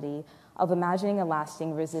possibility of imagining a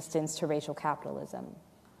lasting resistance to racial capitalism.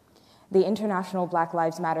 The international Black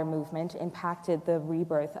Lives Matter movement impacted the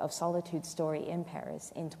rebirth of Solitude's story in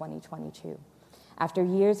Paris in 2022. After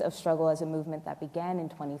years of struggle as a movement that began in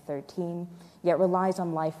 2013, yet relies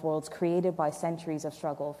on life worlds created by centuries of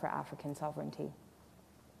struggle for African sovereignty,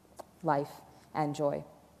 life, and joy.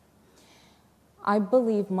 I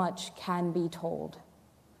believe much can be told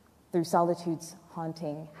through Solitude's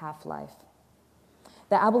haunting half-life.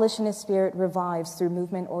 The abolitionist spirit revives through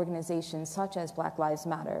movement organizations such as Black Lives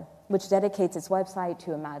Matter, which dedicates its website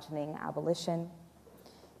to imagining abolition.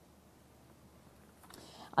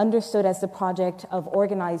 Understood as the project of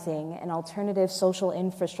organizing an alternative social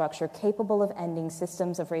infrastructure capable of ending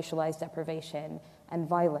systems of racialized deprivation and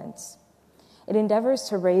violence. It endeavors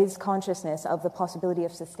to raise consciousness of the possibility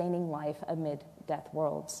of sustaining life amid death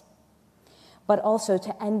worlds, but also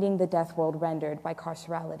to ending the death world rendered by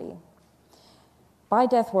carcerality. By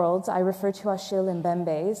death worlds, I refer to Achille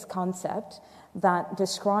Mbembe's concept that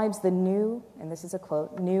describes the new, and this is a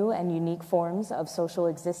quote, new and unique forms of social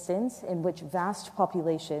existence in which vast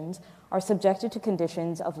populations are subjected to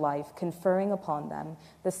conditions of life conferring upon them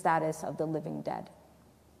the status of the living dead.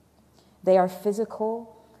 They are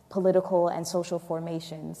physical, political, and social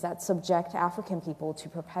formations that subject African people to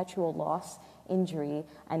perpetual loss, injury,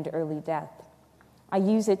 and early death. I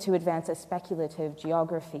use it to advance a speculative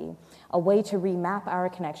geography, a way to remap our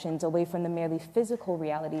connections away from the merely physical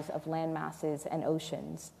realities of land masses and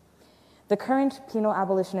oceans. The current penal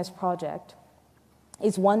abolitionist project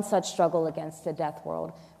is one such struggle against the death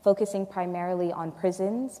world, focusing primarily on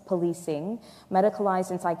prisons, policing,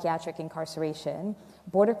 medicalized and psychiatric incarceration,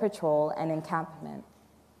 border patrol, and encampment.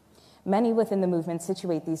 Many within the movement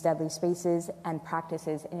situate these deadly spaces and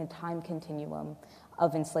practices in a time continuum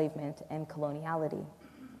of enslavement and coloniality.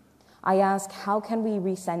 I ask, how can we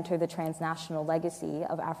recenter the transnational legacy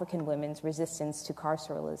of African women's resistance to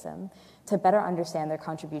carceralism to better understand their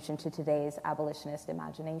contribution to today's abolitionist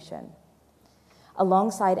imagination?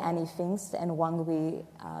 Alongside Annie Pfingst and Wangui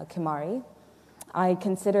Kimari, I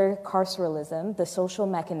consider carceralism the social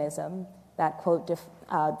mechanism that, quote,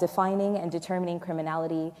 defining and determining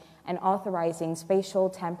criminality and authorizing spatial,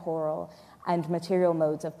 temporal, and material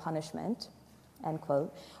modes of punishment, end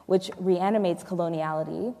quote, which reanimates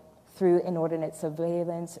coloniality through inordinate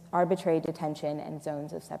surveillance, arbitrary detention, and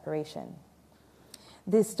zones of separation.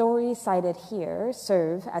 The stories cited here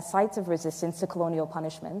serve as sites of resistance to colonial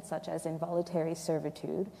punishments, such as involuntary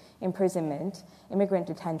servitude, imprisonment, immigrant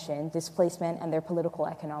detention, displacement, and their political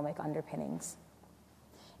economic underpinnings.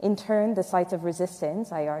 In turn, the sites of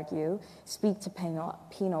resistance, I argue, speak to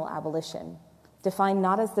penal abolition, defined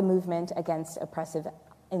not as the movement against oppressive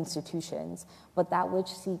institutions, but that which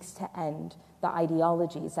seeks to end the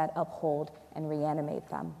ideologies that uphold and reanimate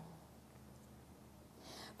them.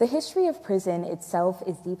 The history of prison itself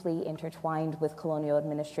is deeply intertwined with colonial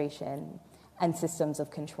administration and systems of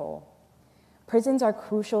control. Prisons are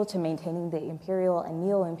crucial to maintaining the imperial and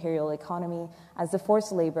neo-imperial economy as the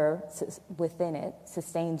forced labor within it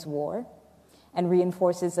sustains war and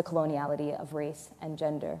reinforces the coloniality of race and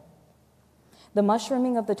gender. The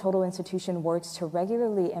mushrooming of the total institution works to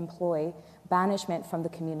regularly employ banishment from the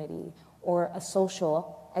community or a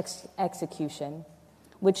social execution,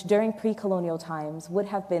 which during pre-colonial times would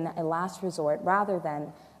have been a last resort rather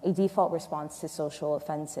than a default response to social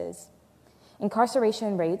offenses.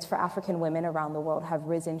 Incarceration rates for African women around the world have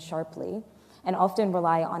risen sharply and often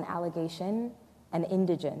rely on allegation and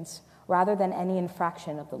indigence rather than any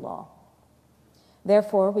infraction of the law.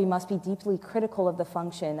 Therefore, we must be deeply critical of the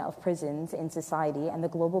function of prisons in society and the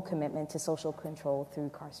global commitment to social control through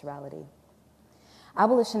carcerality.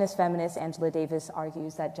 Abolitionist feminist Angela Davis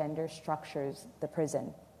argues that gender structures the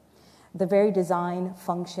prison. The very design,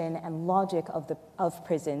 function, and logic of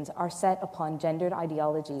prisons are set upon gendered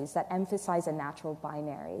ideologies that emphasize a natural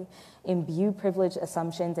binary, imbue privileged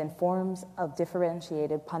assumptions and forms of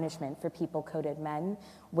differentiated punishment for people coded men,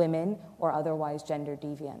 women, or otherwise gender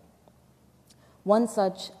deviant. One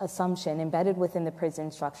such assumption embedded within the prison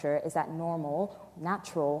structure is that normal,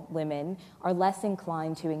 natural women are less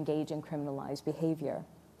inclined to engage in criminalized behavior.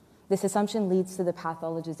 This assumption leads to the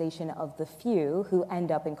pathologization of the few who end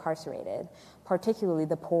up incarcerated, particularly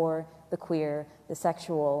the poor, the queer, the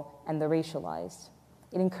sexual, and the racialized.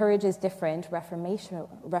 It encourages different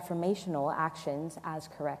reformational actions as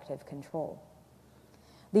corrective control.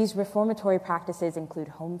 These reformatory practices include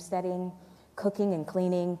homesteading, cooking and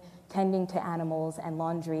cleaning, tending to animals, and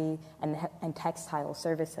laundry and textile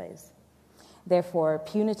services, therefore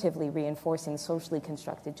punitively reinforcing socially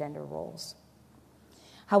constructed gender roles.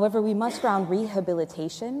 However, we must ground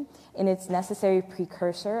rehabilitation in its necessary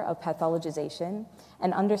precursor of pathologization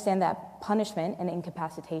and understand that punishment and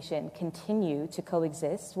incapacitation continue to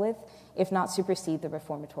coexist with, if not supersede, the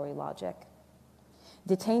reformatory logic.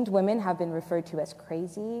 Detained women have been referred to as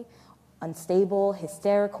crazy, unstable,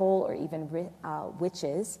 hysterical, or even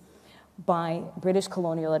witches by British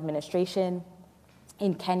colonial administration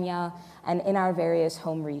in Kenya and in our various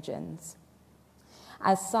home regions.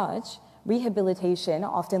 As such, rehabilitation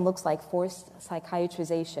often looks like forced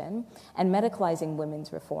psychiatrization and medicalizing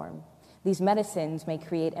women's reform. These medicines may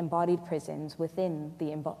create embodied prisons within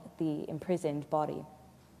the imprisoned body.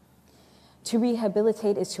 To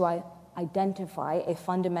rehabilitate is to identify a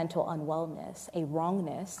fundamental unwellness, a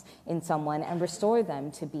wrongness in someone, and restore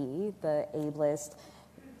them to be the ableist,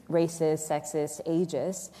 racist, sexist,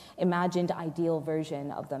 ageist, imagined ideal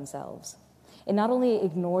version of themselves. It not only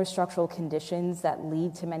ignores structural conditions that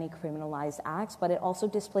lead to many criminalized acts, but it also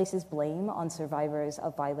displaces blame on survivors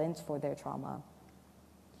of violence for their trauma.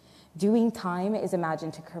 Doing time is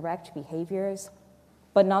imagined to correct behaviors,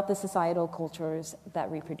 but not the societal cultures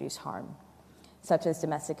that reproduce harm, such as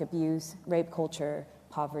domestic abuse, rape culture,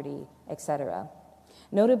 poverty, etc.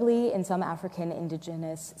 Notably, in some African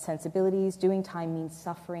indigenous sensibilities, doing time means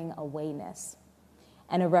suffering awayness,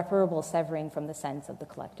 an irreparable severing from the sense of the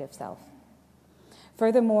collective self.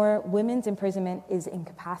 Furthermore, women's imprisonment is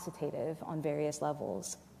incapacitative on various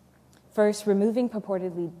levels. First, removing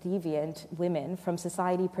purportedly deviant women from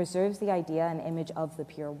society preserves the idea and image of the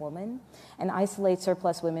pure woman and isolates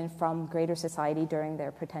surplus women from greater society during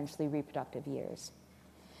their potentially reproductive years.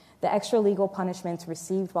 The extra-legal punishments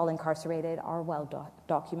received while incarcerated are well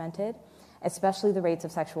documented, especially the rates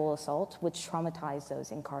of sexual assault, which traumatize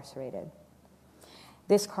those incarcerated.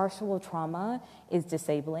 This carceral trauma is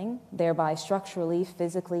disabling, thereby structurally,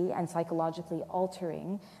 physically, and psychologically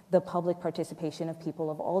altering the public participation of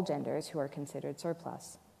people of all genders who are considered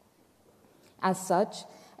surplus. As such,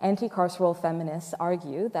 anti-carceral feminists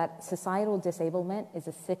argue that societal disablement is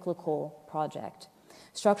a cyclical project.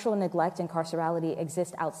 Structural neglect and carcerality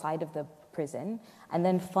exist outside of the prison and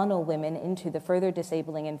then funnel women into the further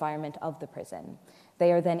disabling environment of the prison.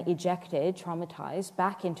 They are then ejected, traumatized,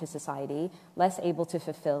 back into society, less able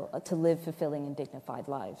to live fulfilling and dignified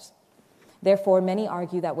lives. Therefore, many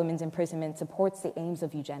argue that women's imprisonment supports the aims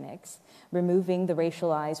of eugenics, removing the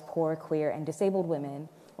racialized, poor, queer, and disabled women,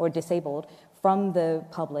 or disabled, from the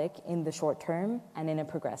public in the short term and in a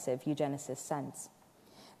progressive eugenicist sense.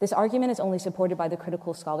 This argument is only supported by the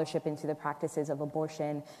critical scholarship into the practices of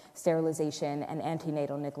abortion, sterilization, and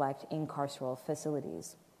antenatal neglect in carceral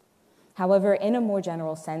facilities. However, in a more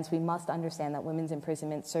general sense, we must understand that women's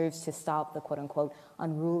imprisonment serves to stop the quote-unquote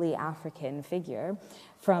unruly African figure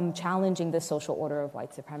from challenging the social order of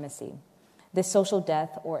white supremacy. This social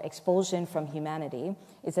death or expulsion from humanity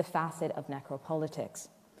is a facet of necropolitics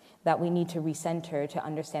that we need to recenter to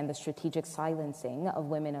understand the strategic silencing of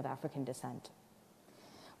women of African descent.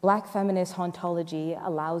 Black feminist hauntology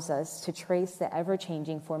allows us to trace the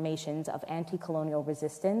ever-changing formations of anti-colonial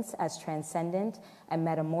resistance as transcendent and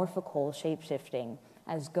metamorphical shape-shifting,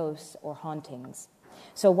 as ghosts or hauntings.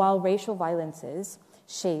 So while racial violences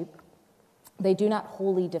shape, they do not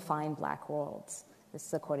wholly define Black worlds. This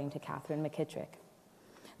is according to Catherine McKittrick.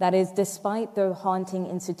 That is, despite the haunting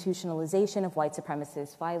institutionalization of white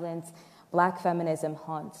supremacist violence, Black feminism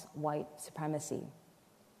haunts white supremacy.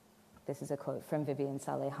 This is a quote from Vivian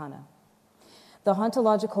Saleh-Hanna. The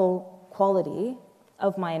hauntological quality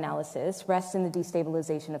of my analysis rests in the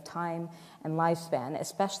destabilization of time and lifespan,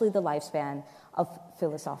 especially the lifespan of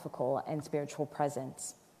philosophical and spiritual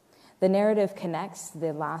presence. The narrative connects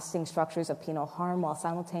the lasting structures of penal harm while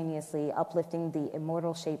simultaneously uplifting the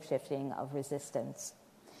immortal shape-shifting of resistance.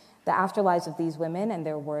 The afterlives of these women and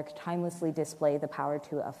their work timelessly display the power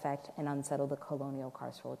to affect and unsettle the colonial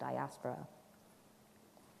carceral diaspora.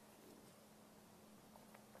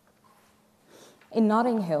 In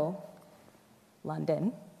Notting Hill,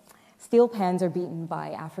 London, steel pans are beaten by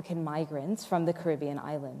African migrants from the Caribbean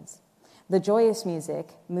islands. The joyous music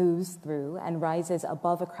moves through and rises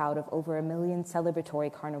above a crowd of over 1 million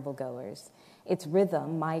celebratory carnival goers. Its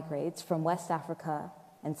rhythm migrates from West Africa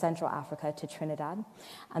and Central Africa to Trinidad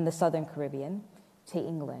and the Southern Caribbean to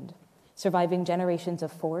England, surviving generations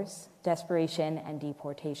of force, desperation, and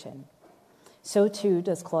deportation. So too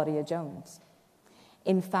does Claudia Jones.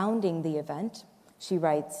 In founding the event, She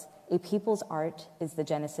writes, "A people's art is the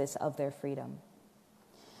genesis of their freedom."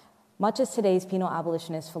 Much as today's penal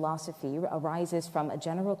abolitionist philosophy arises from a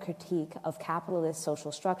general critique of capitalist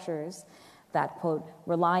social structures that, quote,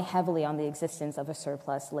 rely heavily on the existence of a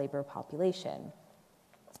surplus labor population.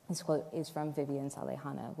 This quote is from Vivian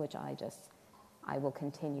Salehana, which I will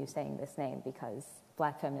continue saying this name because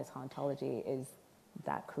Black feminist ontology is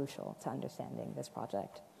that crucial to understanding this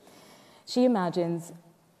project. She imagines,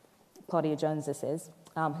 Claudia Jones this is,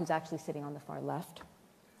 who's actually sitting on the far left,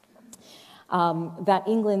 that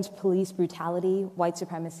England's police brutality, white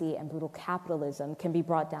supremacy, and brutal capitalism can be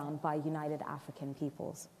brought down by united African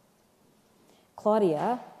peoples.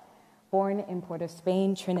 Claudia, born in Port of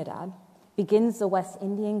Spain, Trinidad, begins the West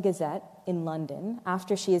Indian Gazette in London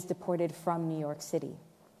after she is deported from New York City.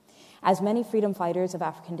 As many freedom fighters of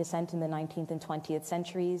African descent in the 19th and 20th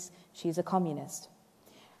centuries, she is a communist.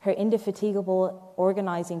 Her indefatigable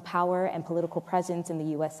organizing power and political presence in the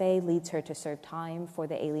USA leads her to serve time for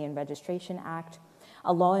the Alien Registration Act,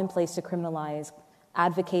 a law in place to criminalize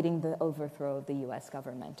advocating the overthrow of the US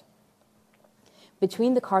government.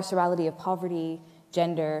 Between the carcerality of poverty,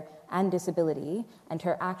 gender, and disability, and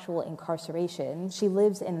her actual incarceration, she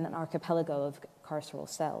lives in an archipelago of carceral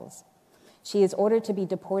cells. She is ordered to be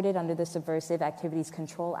deported under the Subversive Activities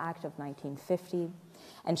Control Act of 1950,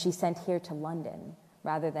 and she's sent here to London,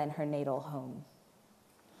 rather than her natal home.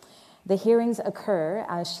 The hearings occur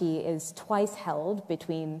as she is twice held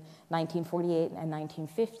between 1948 and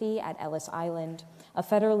 1950 at Ellis Island, a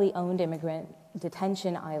federally owned immigrant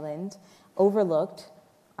detention island overlooked,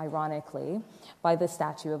 ironically, by the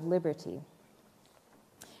Statue of Liberty.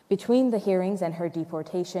 Between the hearings and her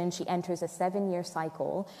deportation, she enters a 7-year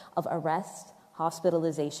cycle of arrest,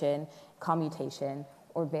 hospitalization, commutation,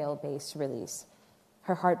 or bail-based release.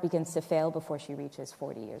 Her heart begins to fail before she reaches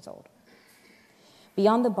 40 years old.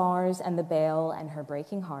 Beyond the bars and the bail and her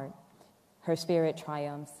breaking heart, her spirit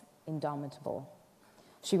triumphs, indomitable.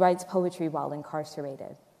 She writes poetry while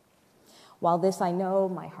incarcerated. While this I know,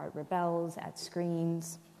 my heart rebels at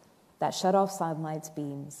screens that shut off sunlight's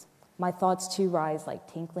beams. My thoughts too rise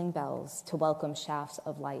like tinkling bells to welcome shafts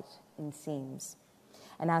of light in seams.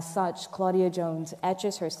 And as such, Claudia Jones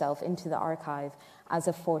etches herself into the archive as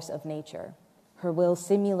a force of nature. Her will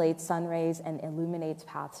simulates sun rays and illuminates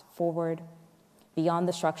paths forward beyond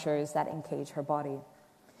the structures that encage her body.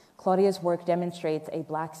 Claudia's work demonstrates a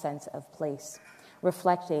Black sense of place,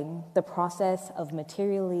 reflecting the process of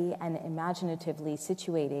materially and imaginatively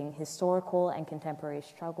situating historical and contemporary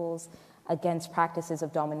struggles against practices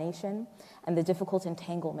of domination and the difficult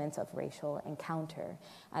entanglements of racial encounter,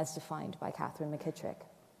 as defined by Catherine McKittrick.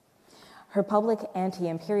 Her public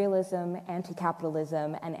anti-imperialism,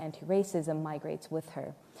 anti-capitalism, and anti-racism migrates with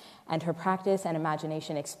her, and her practice and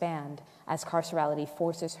imagination expand as carcerality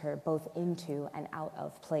forces her both into and out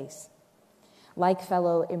of place. Like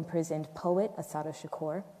fellow imprisoned poet Assata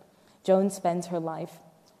Shakur, Jones spends her life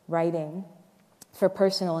writing for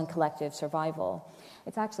personal and collective survival.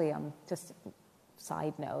 It's actually, just a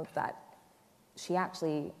side note, that she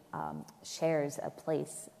actually shares a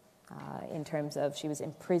place in terms of she was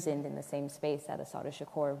imprisoned in the same space that Assata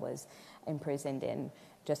Shakur was imprisoned in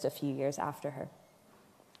just a few years after her.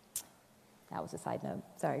 That was a side note,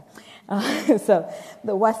 sorry. So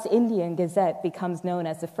the West Indian Gazette becomes known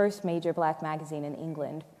as the first major Black magazine in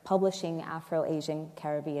England, publishing Afro-Asian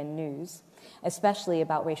Caribbean news, especially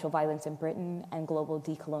about racial violence in Britain and global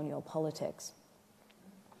decolonial politics.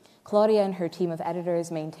 Claudia and her team of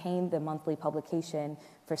editors maintained the monthly publication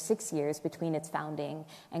for 6 years between its founding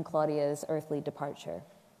and Claudia's earthly departure.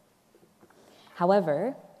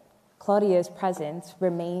 However, Claudia's presence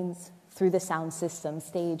remains through the sound system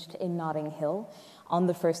staged in Notting Hill on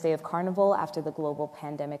the first day of Carnival after the global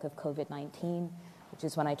pandemic of COVID-19, which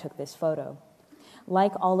is when I took this photo.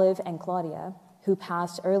 Like Olive and Claudia, who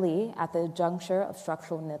passed early at the juncture of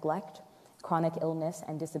structural neglect, chronic illness,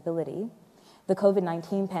 and disability, the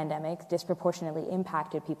COVID-19 pandemic disproportionately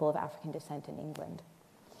impacted people of African descent in England.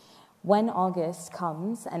 When August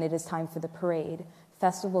comes and it is time for the parade,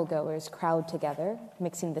 festival goers crowd together,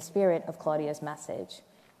 mixing the spirit of Claudia's message.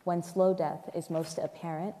 When slow death is most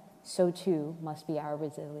apparent, so too must be our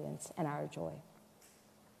resilience and our joy.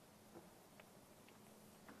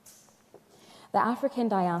 The African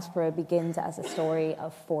diaspora begins as a story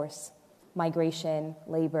of force, migration,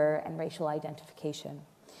 labor, and racial identification,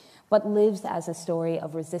 but lives as a story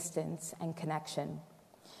of resistance and connection.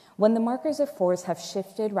 When the markers of force have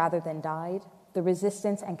shifted rather than died, the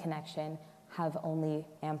resistance and connection have only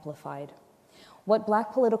amplified. What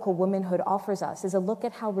Black political womanhood offers us is a look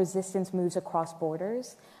at how resistance moves across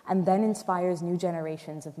borders and then inspires new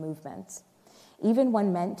generations of movements. Even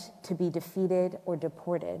when meant to be defeated or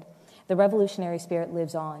deported, the revolutionary spirit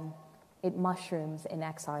lives on. It mushrooms in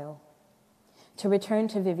exile. To return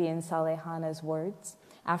to Vivian Salehana's words,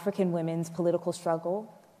 African women's political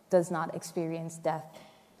struggle does not experience death,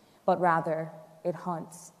 but rather it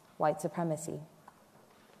haunts white supremacy.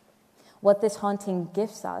 What this haunting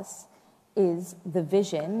gifts us is the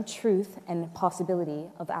vision, truth, and possibility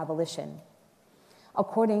of abolition.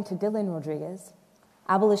 According to Dylan Rodriguez,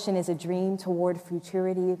 abolition is a dream toward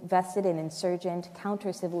futurity vested in insurgent,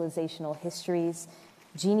 counter-civilizational histories,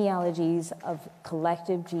 genealogies of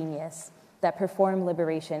collective genius that perform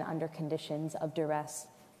liberation under conditions of duress.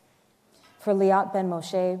 For Liat Ben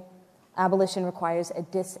Moshe, abolition requires a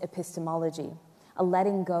disepistemology, a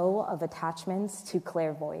letting go of attachments to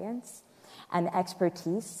clairvoyance and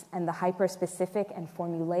expertise and the hyper-specific and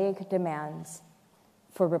formulaic demands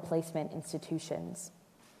for replacement institutions.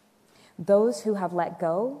 Those who have let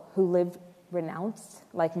go, who live renounced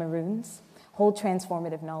like maroons, hold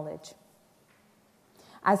transformative knowledge.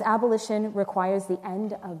 As abolition requires the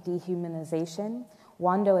end of dehumanization,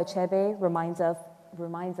 Wando Achebe reminds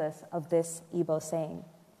us of this Igbo saying,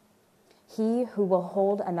 "He who will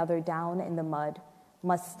hold another down in the mud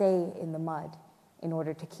must stay in the mud in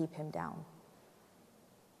order to keep him down."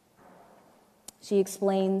 She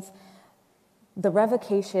explains, the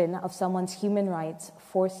revocation of someone's human rights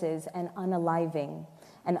forces an unaliving,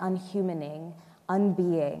 an unhumaning,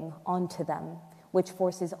 unbeing onto them, which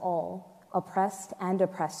forces all, oppressed and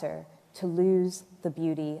oppressor, to lose the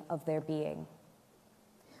beauty of their being.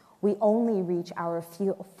 We only reach our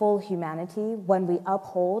full humanity when we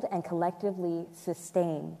uphold and collectively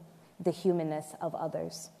sustain the humanness of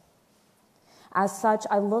others. As such,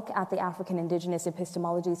 I look at the African indigenous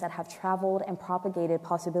epistemologies that have traveled and propagated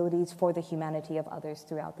possibilities for the humanity of others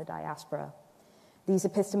throughout the diaspora. These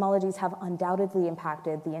epistemologies have undoubtedly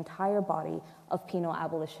impacted the entire body of penal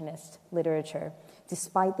abolitionist literature,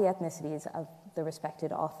 despite the ethnicities of the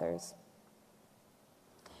respected authors.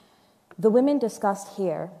 The women discussed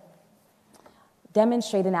here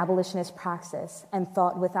demonstrate an abolitionist praxis and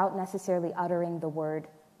thought without necessarily uttering the word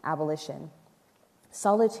abolition.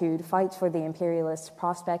 Solitude fights for the imperialist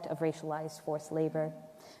prospect of racialized forced labor.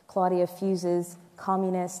 Claudia fuses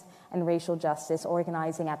communist and racial justice,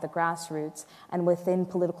 organizing at the grassroots and within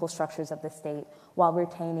political structures of the state while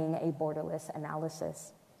retaining a borderless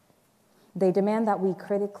analysis. They demand that we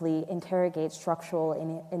critically interrogate structural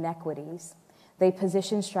inequities. They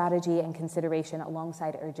position strategy and consideration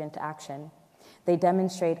alongside urgent action. They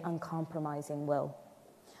demonstrate uncompromising will.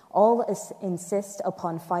 All insist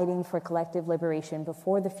upon fighting for collective liberation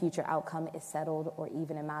before the future outcome is settled or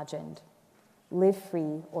even imagined. Live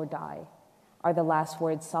free or die are the last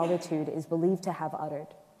words Solitude is believed to have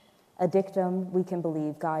uttered, a dictum we can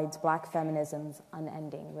believe guides Black feminism's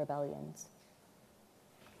unending rebellions.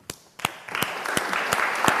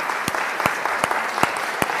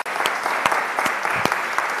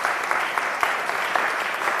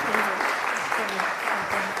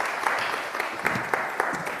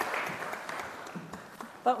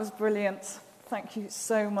 That was brilliant. Thank you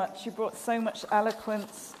so much. You brought so much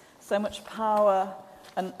eloquence, so much power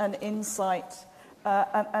and insight.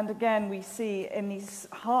 And again, we see in these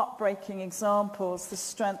heartbreaking examples the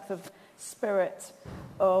strength of spirit,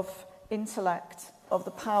 of intellect, of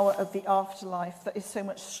the power of the afterlife that is so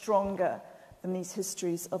much stronger than these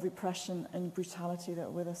histories of repression and brutality that are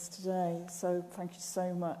with us today. So thank you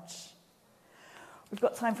so much. We've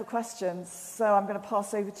got time for questions, so I'm going to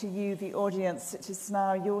pass over to you, the audience. It is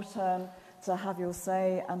now your turn to have your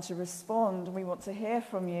say and to respond. We want to hear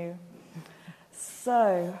from you.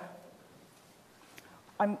 So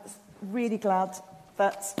I'm really glad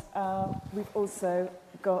that we've also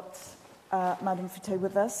got Mame-Fatou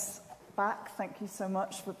with us back. Thank you so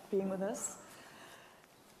much for being with us.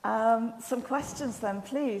 Some questions then,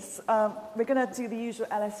 please. We're going to do the usual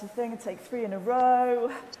LSE thing and take 3 in a row.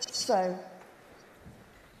 So...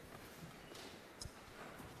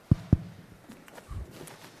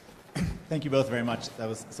 Thank you both very much. That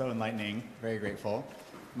was so enlightening. Very grateful.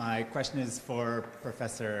 My question is for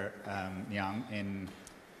Professor Niang in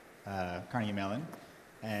Carnegie Mellon.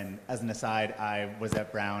 And as an aside, I was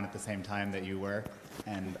at Brown at the same time that you were,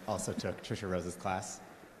 and also took Trisha Rose's class.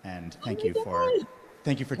 And thank you for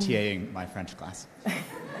TAing my French class.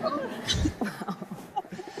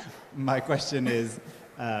 My question is,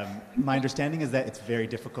 my understanding is that it's very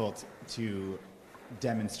difficult to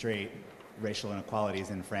demonstrate racial inequalities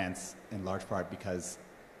in France, in large part because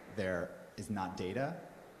there is not data,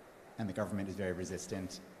 and the government is very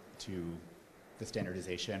resistant to the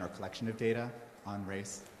standardization or collection of data on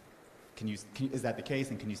race. Is that the case,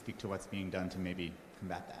 and can you speak to what's being done to maybe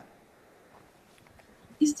combat that?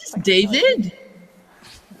 Is this David?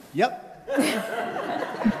 Yep.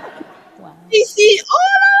 Wow. Ici, oh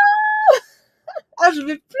là! Ah, je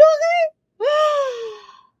vais pleurer!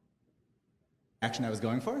 Action I was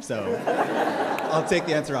going for, so I'll take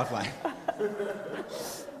the answer offline.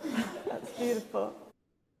 That's beautiful.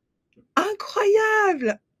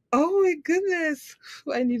 Incroyable! Oh my goodness!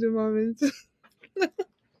 I need a moment.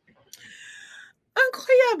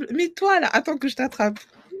 Incroyable! Mais toi là, attends que je t'attrape.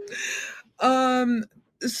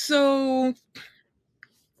 So,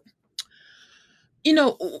 you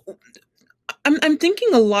know, I'm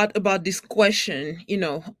thinking a lot about this question, in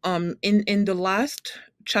the last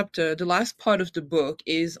chapter, the last part of the book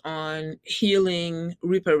is on healing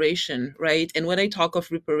reparation, right? And when I talk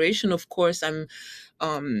of reparation, of course, I'm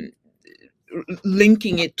um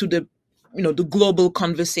linking it to the global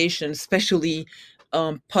conversation, especially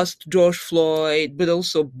post George Floyd, but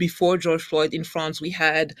also before George Floyd in France, we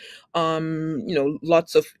had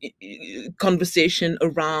lots of conversation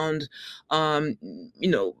around um, you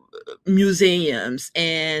know museums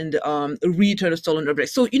and return of stolen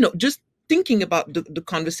objects. So just thinking about the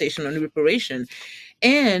conversation on reparation,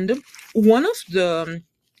 and one of the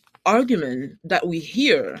argument that we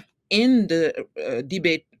hear in the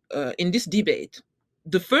debate, in this debate,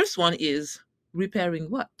 the first one is repairing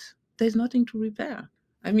what? There's nothing to repair.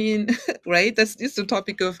 I mean, right? That's just the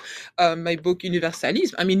topic of my book,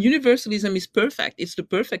 Universalism. I mean, universalism is perfect. It's the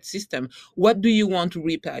perfect system. What do you want to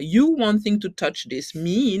repair? You wanting to touch this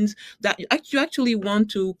means that you actually want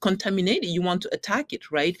to contaminate it. You want to attack it,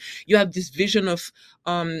 right? You have this vision of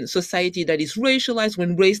society that is racialized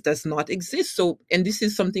when race does not exist. So, and this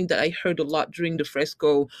is something that I heard a lot during the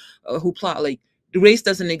fresco hoopla, like, the race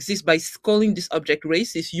doesn't exist. By calling this object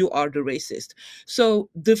racist, you are the racist. So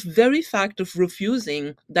the very fact of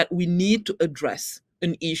refusing that we need to address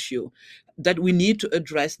an issue, that we need to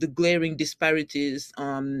address the glaring disparities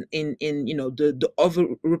in the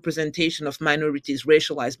overrepresentation of minorities,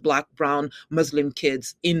 racialized Black, brown, Muslim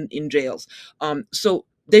kids in jails. So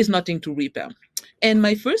there's nothing to repair. And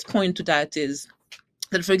my first point to that is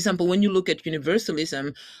that, for example, when you look at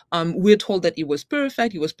universalism, we're told that it was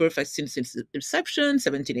perfect. It was perfect since its inception,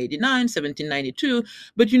 1789, 1792.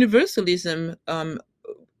 But universalism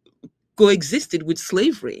coexisted with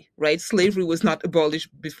slavery, right? Slavery was not abolished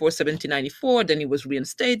before 1794, then it was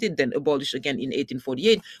reinstated, then abolished again in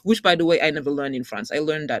 1848, which, by the way, I never learned in France. I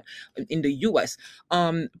learned that in the US.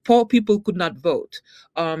 Poor people could not vote.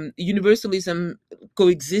 Universalism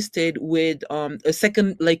coexisted with a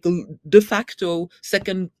second, like a de facto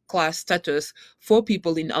second class status for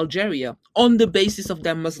people in Algeria on the basis of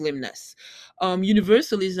their Muslimness.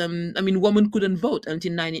 Universalism, I mean, women couldn't vote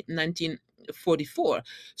until 1944.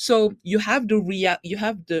 So you have the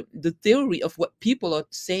theory of what people are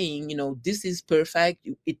saying, this is perfect,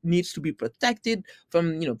 it needs to be protected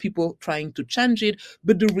from people trying to change it.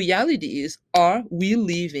 But the reality is, are we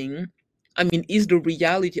living, I mean, is the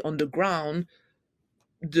reality on the ground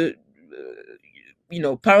the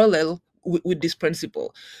parallel with this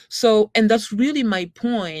principle? So, and that's really my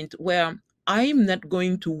point, where I'm not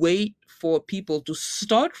going to wait for people to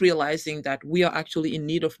start realizing that we are actually in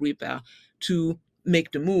need of repair to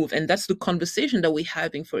make the move. And that's the conversation that we're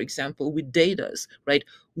having, for example, with datas, right?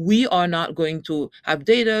 We are not going to have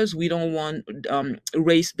datas. We don't want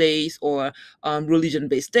race-based or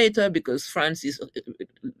religion-based data, because France is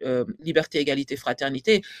liberté, égalité,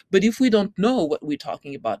 fraternité. But if we don't know what we're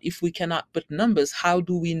talking about, if we cannot put numbers, how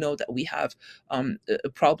do we know that we have a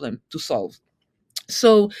problem to solve?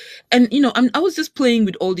 So, and I was just playing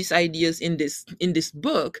with all these ideas in this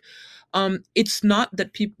book. It's not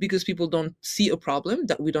that because people don't see a problem,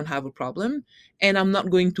 that we don't have a problem. And I'm not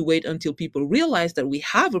going to wait until people realize that we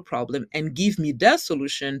have a problem and give me their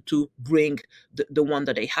solution to bring the one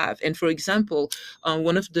that they have. And for example,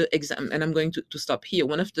 one of the and I'm going to stop here.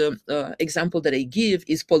 One of the example that I give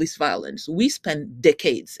is police violence. We spend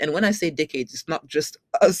decades, and when I say decades, it's not just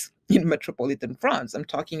us in metropolitan France. I'm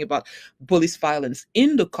talking about police violence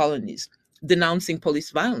in the colonies, denouncing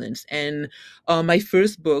police violence. And my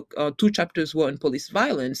first book, 2 chapters were on police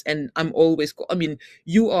violence. And I'm always, I'm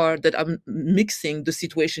mixing the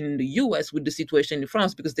situation in the US with the situation in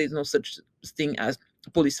France, because there's no such thing as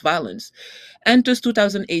police violence. Enters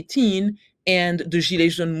 2018 and the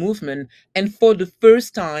Gilets Jaunes movement. And for the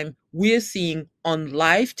first time, we're seeing on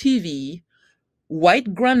live TV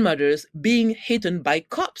white grandmothers being hidden by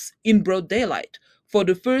cops in broad daylight. For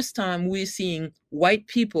the first time, we're seeing white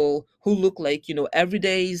people who look like,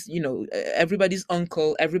 everybody's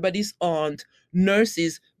uncle, everybody's aunt,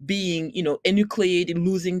 nurses being, enucleated,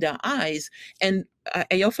 losing their eyes. And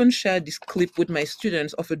I often share this clip with my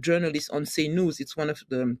students of a journalist on Say News. It's one of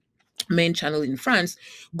the main channel in France,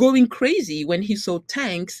 going crazy when he saw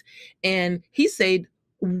tanks. And he said,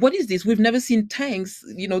 what is this? We've never seen tanks.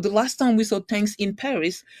 You know, the last time we saw tanks in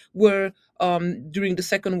Paris were during the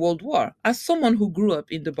Second World War. As someone who grew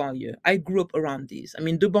up in the banlieue, I grew up around these. I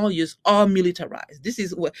mean, the banlieues are militarized. This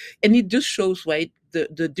is what, and it just shows, right,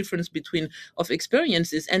 the difference between of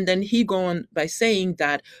experiences. And then he go on by saying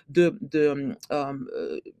that the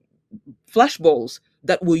flashballs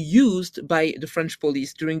that were used by the French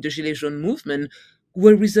police during the Gilets jaunes movement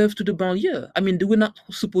were reserved to the banlieue. I mean, they were not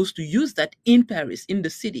supposed to use that in Paris, in the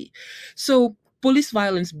city. So police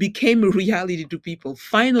violence became a reality to people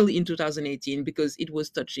finally in 2018 because it was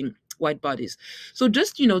touching white bodies. So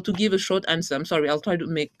just, you know, to give a short answer, I'm sorry, I'll try to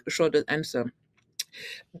make a shorter answer.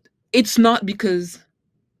 It's not because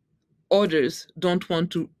others don't want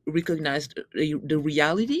to recognize the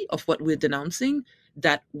reality of what we're denouncing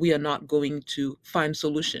that we are not going to find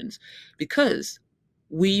solutions, because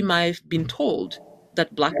we might have been told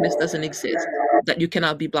that blackness doesn't exist, that you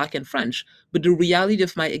cannot be black and French. But the reality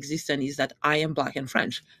of my existence is that I am black and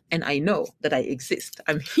French, and I know that I exist.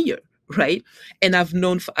 I'm here, right? And I've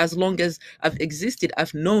known for as long as I've existed,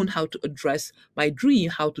 I've known how to address my dream,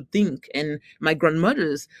 how to think. And my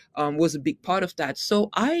grandmother's was a big part of that. So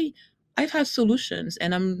I've had solutions,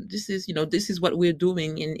 and this is what we're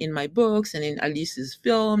doing in my books and in Alice's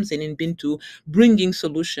films and in Bintu, bringing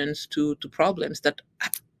solutions to problems that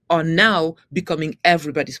are now becoming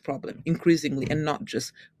everybody's problem increasingly, and not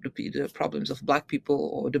just the problems of Black people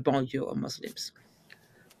or the banlieue or Muslims.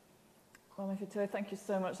 Well, Mame-Fatou, thank you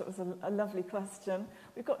so much. That was a lovely question.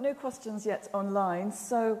 We've got no questions yet online,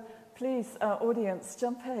 so please, audience,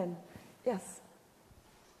 jump in. Yes.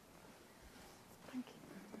 Thank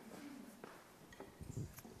you.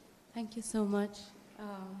 Thank you so much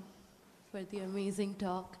for the amazing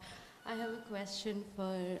talk. I have a question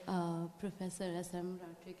for Professor S.M.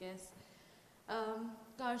 Rodriguez.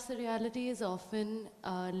 Carcerality is often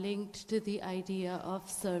linked to the idea of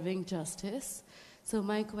serving justice. So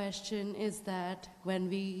my question is that when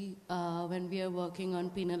we are working on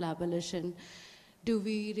penal abolition, do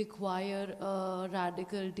we require a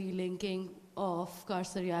radical delinking of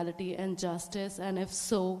carcerality and justice? And if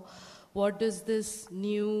so, what does this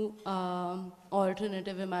new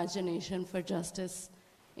alternative imagination for justice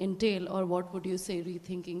entail, or what would you say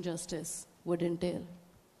rethinking justice would entail?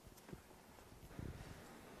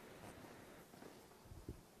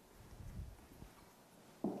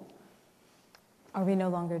 Are we no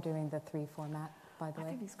longer doing the 3 format, by the way? I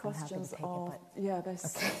think these questions are, they're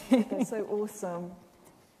okay. so awesome.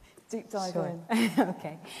 Deep dive in.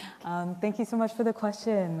 Okay. Thank you so much for the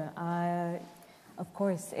question. Of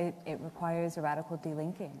course, it requires a radical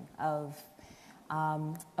delinking of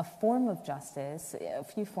a form of justice, a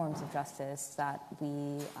few forms of justice that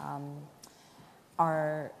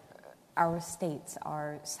our states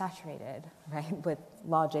are saturated, right, with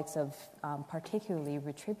logics of particularly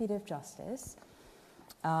retributive justice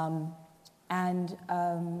and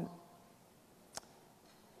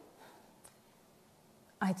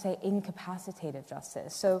I'd say incapacitative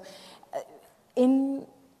justice. So in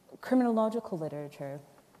criminological literature,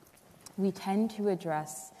 we tend to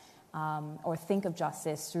address or think of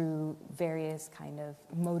justice through various kind of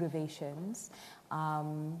motivations.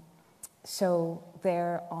 So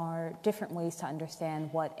there are different ways to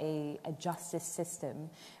understand what a justice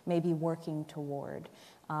system may be working toward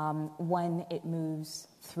when it moves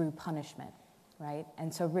through punishment, right?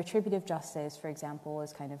 And so retributive justice, for example,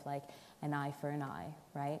 is kind of like an eye for an eye,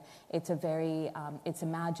 right? It's it's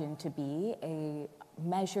imagined to be a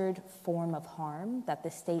measured form of harm that the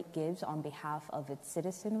state gives on behalf of its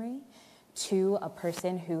citizenry to a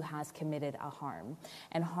person who has committed a harm.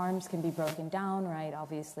 And harms can be broken down, right?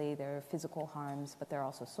 Obviously, there are physical harms, but there are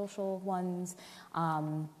also social ones,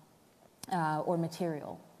 or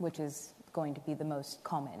material, which is going to be the most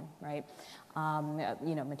common, right?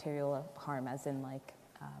 Material harm as in like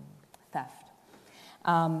theft.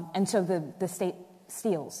 And so the state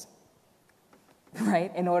steals,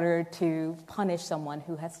 right, in order to punish someone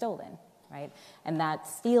who has stolen, right? And that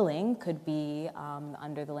stealing could be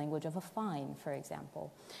under the language of a fine, for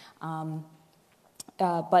example.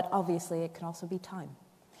 But obviously, it can also be time.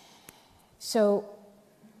 So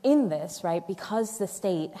in this, right, because the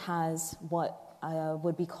state has what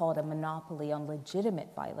would be called a monopoly on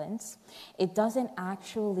legitimate violence, it doesn't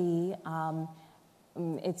actually,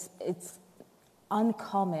 it's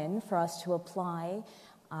uncommon for us to apply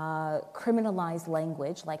criminalized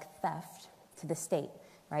language like theft to the state,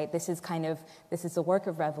 right? This is the work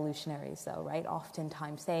of revolutionaries, though, right?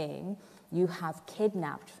 Oftentimes saying, you have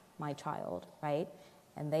kidnapped my child, right?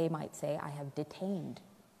 And they might say, I have detained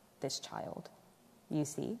this child, you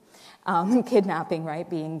see. Kidnapping, right,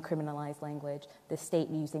 being criminalized language, the state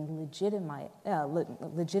using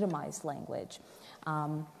legitimized language.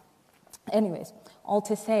 Anyways, all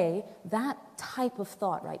to say, that type of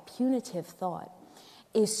thought, right, punitive thought,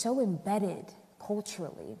 is so embedded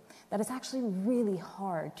culturally that it's actually really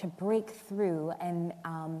hard to break through and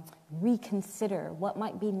reconsider what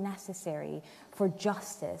might be necessary for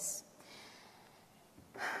justice.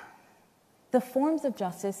 The forms of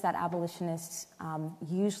justice that abolitionists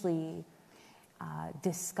usually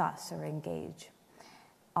discuss or engage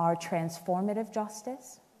are transformative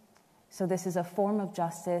justice. So this is a form of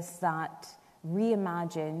justice that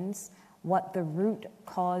reimagines what the root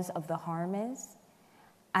cause of the harm is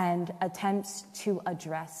and attempts to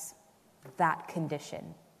address that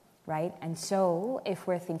condition, right? And so if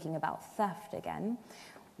we're thinking about theft again,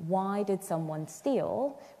 why did someone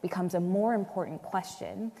steal becomes a more important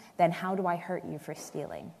question than how do I hurt you for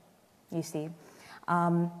stealing, you see?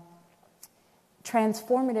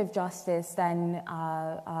 Transformative justice then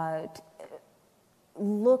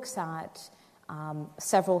looks at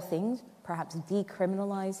several things, perhaps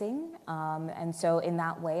decriminalizing, and so in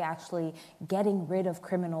that way actually getting rid of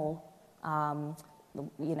criminal,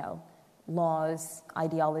 laws,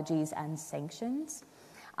 ideologies, and sanctions.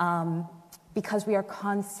 Because we are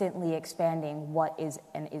constantly expanding what is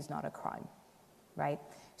and is not a crime, right?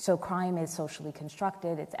 So crime is socially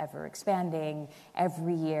constructed, it's ever expanding.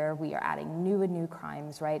 Every year we are adding new and new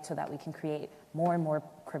crimes, right? So that we can create more and more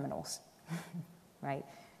criminals, right?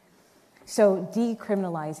 So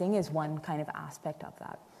decriminalizing is one kind of aspect of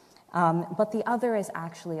that. But the other is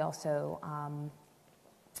actually also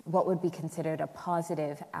what would be considered a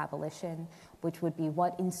positive abolition, which would be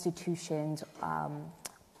what institutions,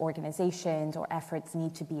 organizations or efforts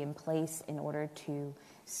need to be in place in order to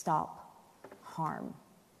stop harm,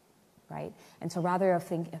 right? And so rather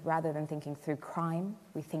than thinking through crime,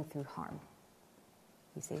 we think through harm,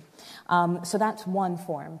 you see. So that's one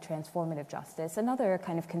form, transformative justice. Another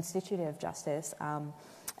kind of constitutive justice,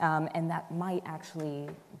 and that might actually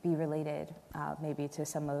be related maybe to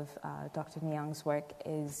some of Dr. Niang's work,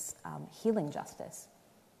 is healing justice.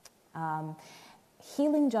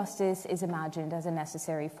 Healing justice is imagined as a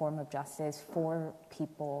necessary form of justice for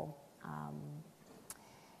people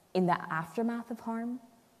in the aftermath of harm,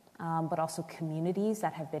 but also communities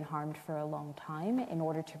that have been harmed for a long time in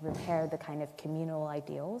order to repair the kind of communal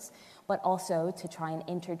ideals, but also to try and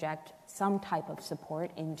interject some type of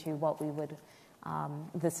support into what we would,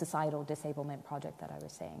 the societal disablement project that I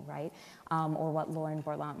was saying, right? Or what Lauren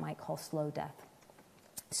Borlant might call slow death.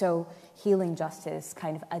 So healing justice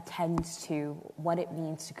kind of attends to what it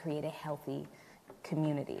means to create a healthy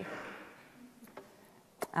community.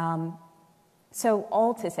 So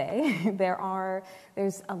all to say,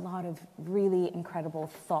 there's a lot of really incredible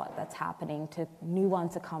thought that's happening to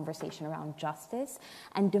nuance a conversation around justice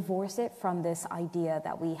and divorce it from this idea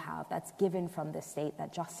that we have that's given from the state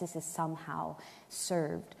that justice is somehow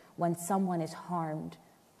served when someone is harmed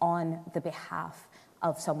on the behalf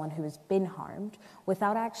of someone who has been harmed,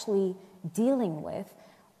 without actually dealing with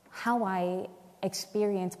how I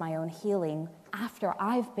experience my own healing after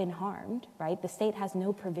I've been harmed, right? The state has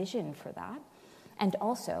no provision for that. And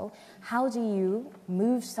also, how do you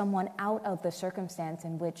move someone out of the circumstance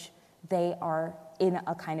in which they are in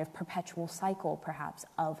a kind of perpetual cycle, perhaps,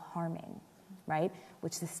 of harming, right?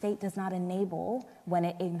 Which the state does not enable when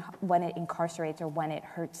it incarcerates or when it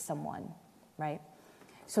hurts someone, right?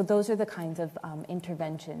 So those are the kinds of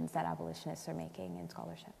interventions that abolitionists are making in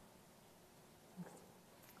scholarship.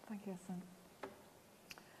 Thank you, Hassan.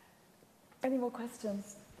 Any more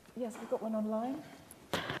questions? Yes, we've got one online.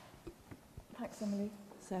 Thanks, Emily.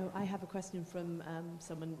 So I have a question from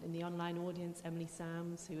someone in the online audience, Emily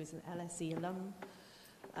Sams, who is an LSE alum.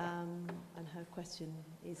 And her question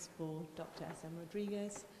is for Dr. S.M.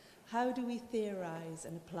 Rodriguez. How do we theorize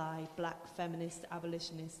and apply black feminist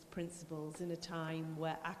abolitionist principles in a time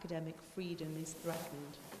where academic freedom is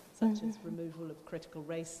threatened, such as removal of critical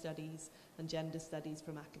race studies and gender studies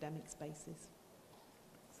from academic spaces?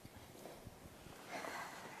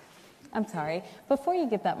 I'm sorry. Before you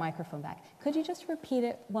give that microphone back, could you just repeat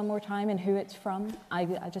it one more time and who it's from?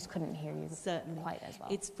 I just couldn't hear you Certainly. Quite as well.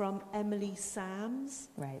 It's from Emily Sams,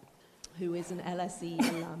 right, who is an LSE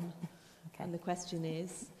alum. Okay. And the question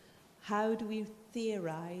is, how do we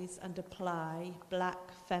theorize and apply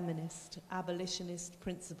black feminist abolitionist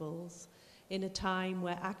principles in a time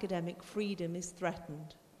where academic freedom is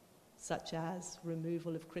threatened, such as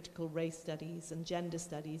removal of critical race studies and gender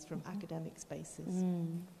studies from academic spaces?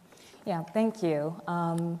 Yeah, thank you.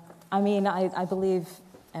 I mean, I believe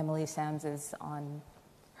Emily Sams is on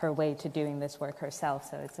her way to doing this work herself.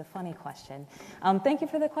 So it's a funny question. Thank you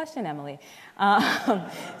for the question, Emily.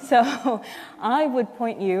 So I would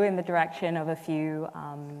point you in the direction of a few,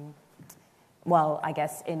 well, I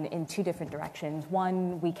guess in two different directions.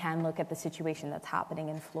 One, we can look at the situation that's happening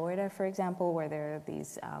in Florida, for example, where there are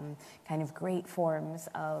these kind of great forms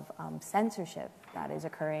of censorship that is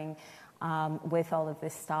occurring with all of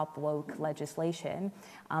this Stop Woke legislation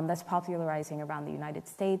that's popularizing around the United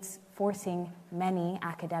States, forcing many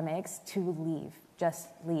academics to leave, just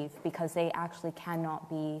leave, because they actually cannot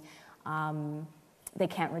be, they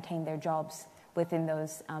can't retain their jobs within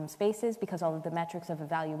those spaces, because all of the metrics of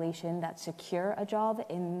evaluation that secure a job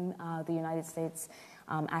in the United States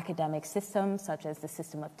academic system, such as the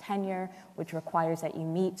system of tenure, which requires that you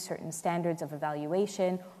meet certain standards of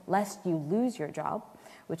evaluation, lest you lose your job,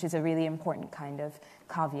 which is a really important kind of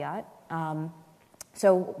caveat.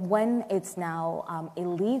 So when it's now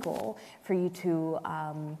illegal for you to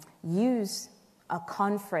use a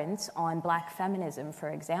conference on Black feminism, for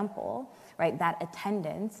example, right, that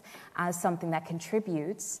attendance as something that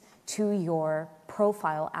contributes to your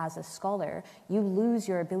profile as a scholar, you lose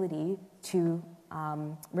your ability to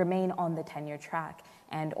remain on the tenure track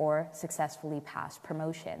and or successfully pass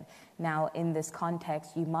promotion. Now, in this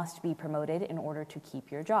context, you must be promoted in order to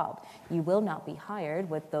keep your job. You will not be hired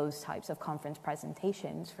with those types of conference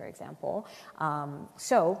presentations, for example.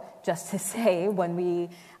 So, just to say, when we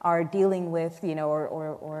are dealing with,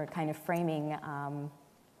 or kind of framing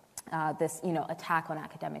this, attack on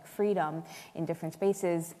academic freedom in different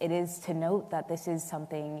spaces, it is to note that this is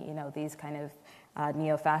something, these kind of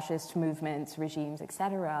neo-fascist movements, regimes,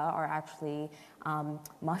 etc., are actually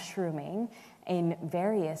mushrooming in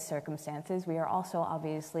various circumstances. We are also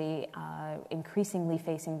obviously increasingly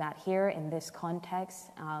facing that here in this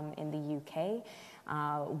context in the UK,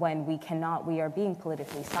 when we are being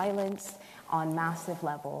politically silenced on massive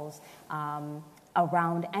levels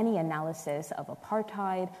around any analysis of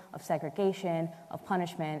apartheid, of segregation, of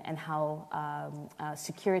punishment, and how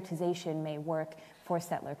securitization may work for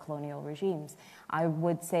settler colonial regimes. I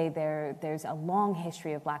would say there's a long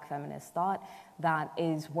history of Black feminist thought that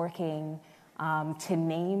is working to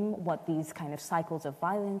name what these kind of cycles of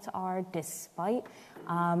violence are, despite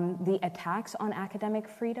the attacks on academic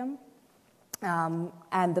freedom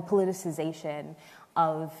and the politicization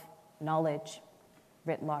of knowledge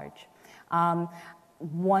writ large.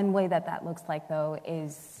 One way that looks like, though,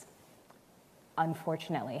 is,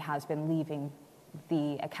 unfortunately, has been leaving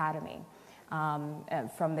the academy.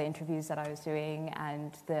 From the interviews that I was doing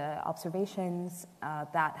and the observations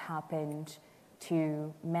that happened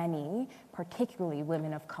to many, particularly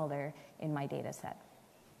women of color, in my data set.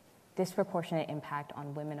 Disproportionate impact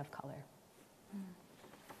on women of color.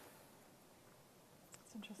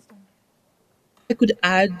 That's interesting. I could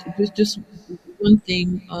add just one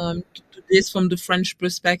thing to this from the French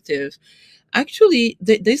perspective. Actually,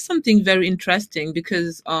 there's something very interesting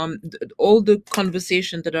because all the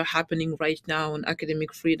conversations that are happening right now on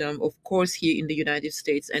academic freedom, of course, here in the United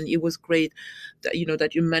States, and it was great that,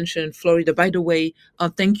 that you mentioned Florida. By the way,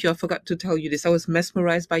 thank you. I forgot to tell you this. I was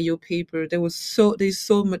mesmerized by your paper. There's so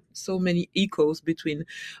many echoes between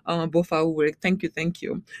both our work. Thank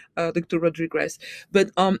you, Dr. Rodriguez.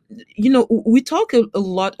 But we talk a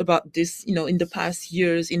lot about this, in the past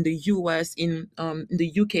years in the US, in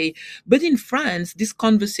the UK, but in France, this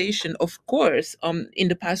conversation, of course, in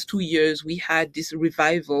the past 2 years, we had this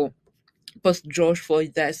revival post-George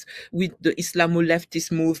Floyd death with the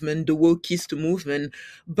Islamo-leftist movement, the wokeist movement.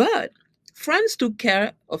 But France took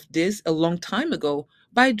care of this a long time ago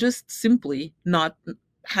by just simply not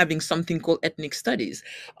having something called ethnic studies.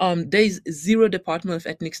 There is zero department of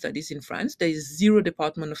ethnic studies in France. There is zero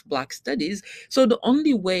department of Black studies. So the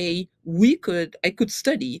only way I could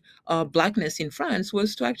study Blackness in France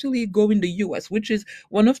was to actually go in the US, which is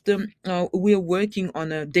one of the, we are working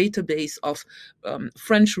on a database of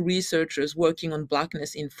French researchers working on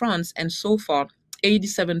Blackness in France. And so far,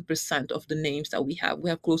 87% of the names that we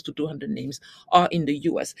have close to 200 names, are in the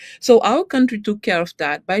US. So our country took care of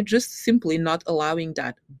that by just simply not allowing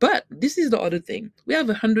that. But this is the other thing. We have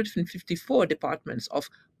 154 departments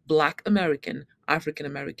of Black American, African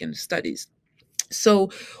American studies.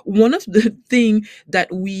 So one of the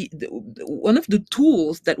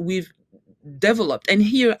tools that we've developed, and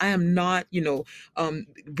here I am not,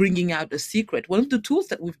 bringing out a secret. One of the tools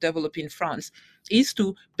that we've developed in France is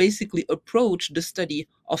to basically approach the study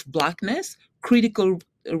of Blackness, critical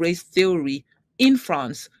race theory in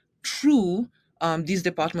France through this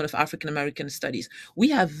Department of African American Studies. We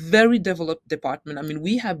have very developed department. I mean,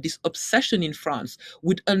 we have this obsession in France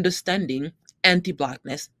with understanding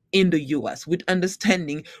anti-Blackness, in the US, with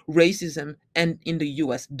understanding racism and in the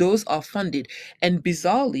US. Those are funded. And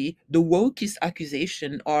bizarrely, the wokest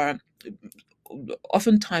accusation are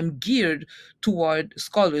oftentimes geared toward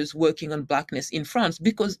scholars working on blackness in France,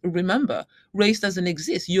 because remember, race doesn't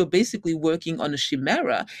exist. You're basically working on a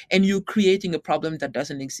chimera and you're creating a problem that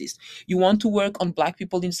doesn't exist. You want to work on black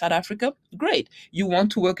people in South Africa? Great. You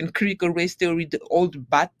want to work in critical race theory, all the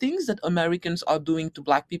bad things that Americans are doing to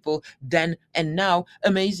black people then and now?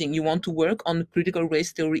 Amazing. You want to work on critical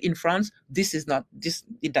race theory in France?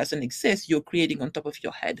 It doesn't exist. You're creating on top of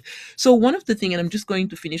your head. So one of the things, and I'm just going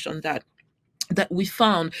to finish on that we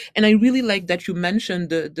found, and I really like that you mentioned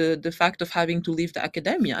the fact of having to leave the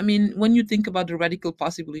academia. I mean, when you think about the radical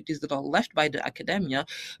possibilities that are left by the academia,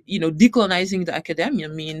 decolonizing the academia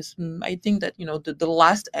means, I think that, the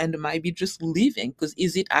last end might be just leaving, because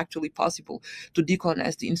is it actually possible to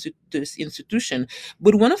decolonize this institution?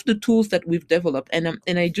 But one of the tools that we've developed, and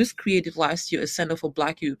I just created last year a Center for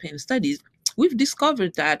Black European Studies, we've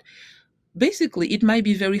discovered that basically it might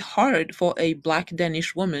be very hard for a Black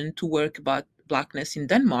Danish woman to work about blackness in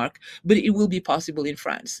Denmark, but it will be possible in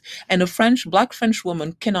France. And a Black French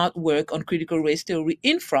woman cannot work on critical race theory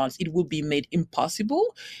in France. It will be made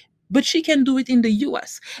impossible, but she can do it in the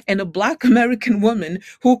US. And a Black American woman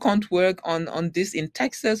who can't work on this in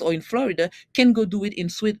Texas or in Florida can go do it in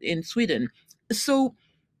Sweden. So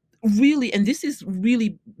really, and this is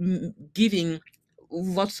really giving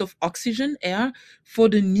lots of oxygen air for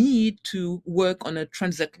the need to work on a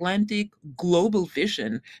transatlantic global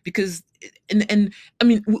vision, because and I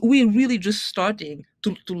mean, we're really just starting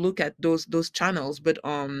to look at those channels, but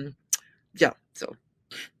yeah, so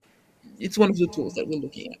it's one of the tools that we're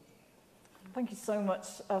looking at. Thank you so much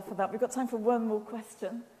for that. We've got time for one more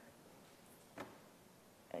question.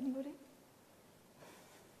 Anybody?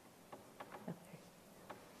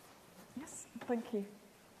 Yes, thank you.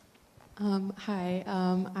 Hi,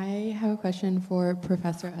 I have a question for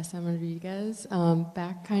Professor S.M. Rodriguez,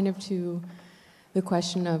 back kind of to the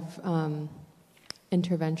question of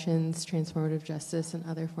interventions, transformative justice, and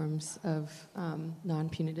other forms of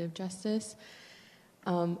non-punitive justice.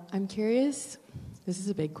 I'm curious, this is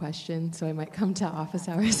a big question, so I might come to office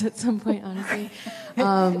hours at some point, honestly,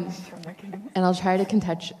 and I'll try to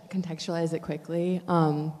contextualize it quickly.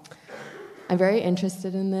 I'm very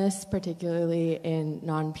interested in this, particularly in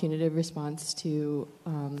non-punitive response to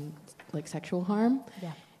like sexual harm,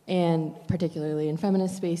 and particularly in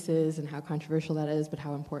feminist spaces, and how controversial that is, but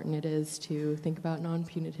how important it is to think about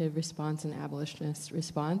non-punitive response and abolitionist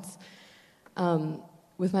response.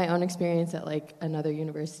 With my own experience at like another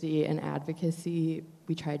university in advocacy,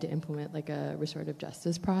 we tried to implement like a restorative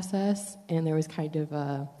justice process, and there was kind of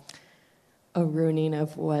a ruining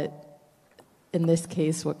of what, in this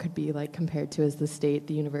case, what could be like compared to as the state,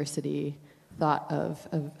 the university thought of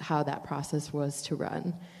how that process was to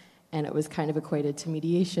run. And it was kind of equated to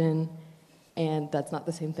mediation, and that's not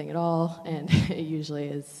the same thing at all, and it usually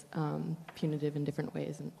is punitive in different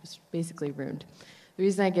ways, and just basically ruined. The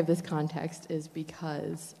reason I give this context is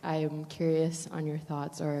because I am curious on your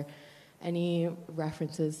thoughts or any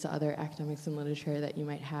references to other academics and literature that you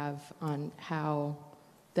might have on how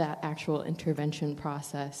that actual intervention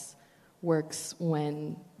process works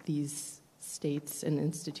when these states and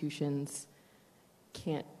institutions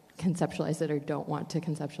can't conceptualize it or don't want to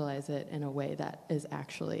conceptualize it in a way that is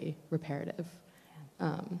actually reparative. So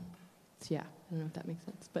yeah, I don't know if that makes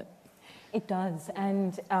sense, but. It does,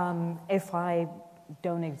 and if I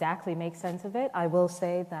don't exactly make sense of it, I will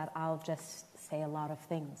say that I'll just say a lot of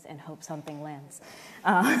things and hope something lands.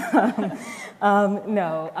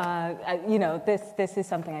 This is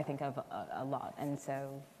something I think of a lot, and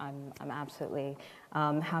so I'm absolutely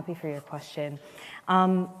happy for your question.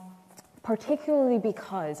 Particularly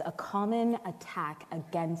because a common attack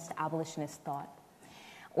against abolitionist thought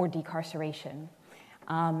or decarceration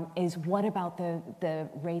is what about the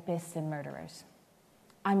rapists and murderers?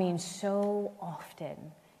 I mean, so often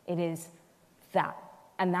it is that.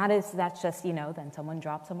 And that's just, then someone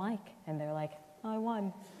drops a mic and they're like, I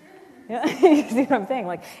won. Yeah, you see what I'm saying?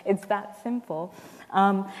 Like, it's that simple.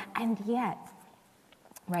 And yet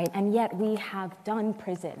we have done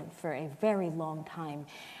prison for a very long time,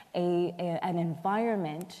 an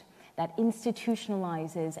environment that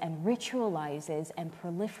institutionalizes and ritualizes and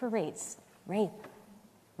proliferates rape.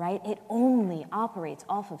 Right? It only operates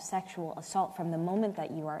off of sexual assault from the moment that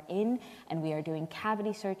you are in, and we are doing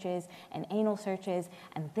cavity searches and anal searches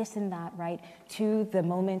and this and that, right, to the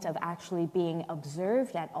moment of actually being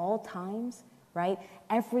observed at all times, right?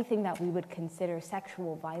 Everything that we would consider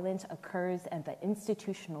sexual violence occurs at the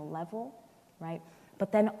institutional level, right?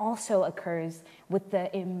 but then also occurs with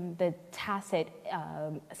the tacit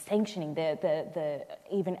sanctioning, the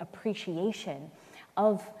even appreciation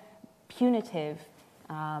of punitive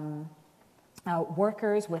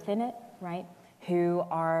workers within it, right, who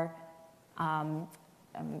are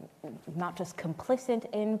not just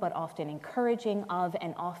complicit in, but often encouraging of,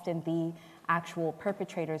 and often the actual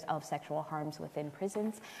perpetrators of sexual harms within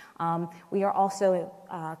prisons. We are also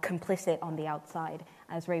complicit on the outside,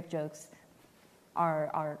 as rape jokes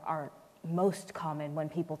are most common when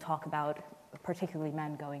people talk about particularly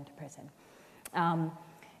men going to prison.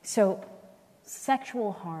 So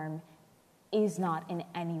sexual harm is not in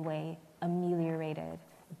any way ameliorated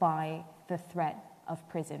by the threat of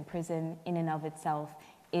prison. Prison in and of itself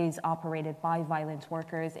is operated by violence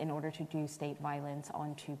workers in order to do state violence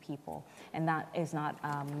onto people. And that is not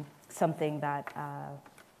something that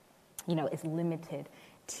is limited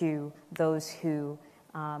to those who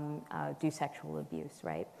do sexual abuse,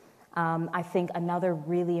 right? I think another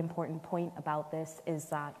really important point about this is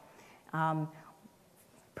that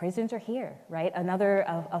prisons are here, right? Another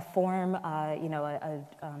a form,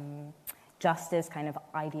 justice kind of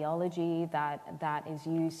ideology that is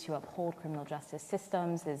used to uphold criminal justice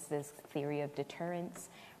systems is this theory of deterrence,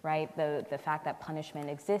 right? The fact that punishment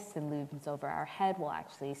exists and looms over our head will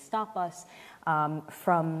actually stop us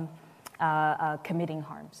from committing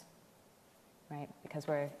harms, right? Because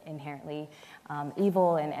we're inherently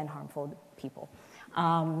evil and harmful people.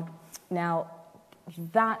 Now,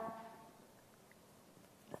 that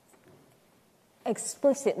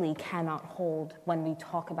explicitly cannot hold when we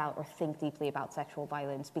talk about or think deeply about sexual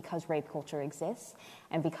violence, because rape culture exists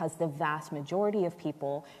and because the vast majority of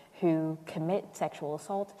people who commit sexual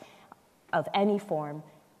assault of any form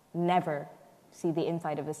never see the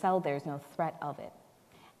inside of a cell. There's no threat of it.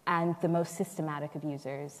 And the most systematic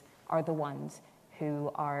abusers are the ones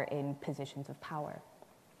who are in positions of power,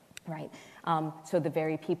 right? So the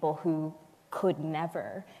very people who could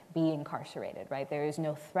never be incarcerated, right? There is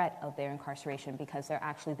no threat of their incarceration because they're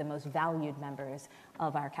actually the most valued members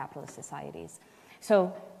of our capitalist societies.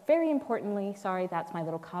 So very importantly, sorry, that's my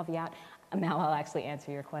little caveat. Now I'll actually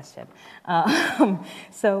answer your question.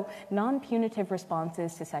 So non-punitive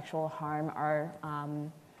responses to sexual harm are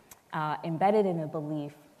embedded in a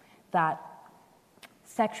belief that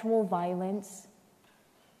sexual violence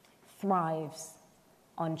thrives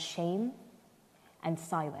on shame and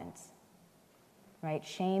silence. Right?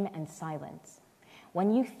 Shame and silence.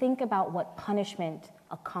 When you think about what punishment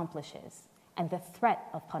accomplishes and the threat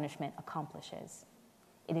of punishment accomplishes,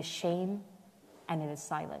 it is shame and it is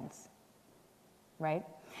silence, right?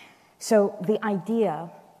 So the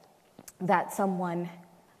idea that someone,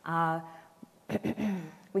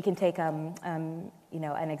 we can take an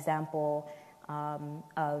example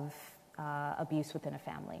of abuse within a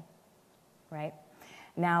family, right?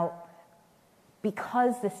 Now,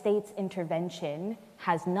 because the state's intervention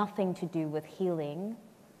has nothing to do with healing,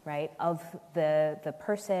 right, of the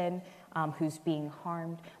person who's being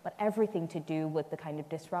harmed, but everything to do with the kind of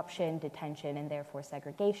disruption, detention, and therefore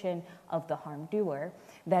segregation of the harm doer,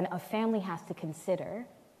 then a family has to consider,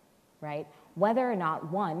 right, whether or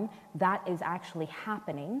not, one, that is actually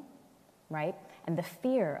happening, right, and the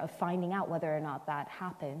fear of finding out whether or not that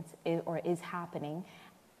happens or is happening,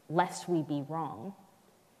 lest we be wrong,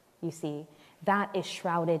 you see, that is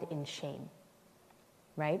shrouded in shame,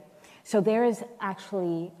 right? So there is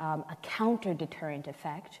actually a counter-deterrent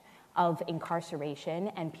effect of incarceration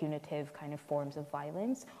and punitive kind of forms of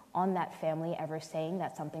violence on that family ever saying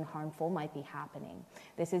that something harmful might be happening.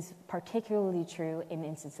 This is particularly true in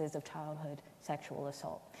instances of childhood sexual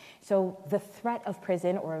assault. So the threat of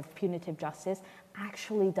prison or of punitive justice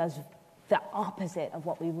actually does the opposite of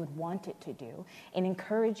what we would want it to do in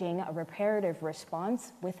encouraging a reparative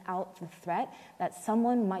response without the threat that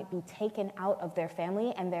someone might be taken out of their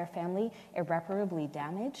family and their family irreparably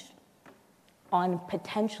damaged on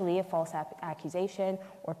potentially a false accusation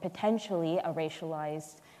or potentially a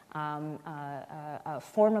racialized a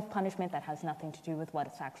form of punishment that has nothing to do with what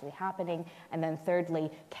is actually happening. And then thirdly,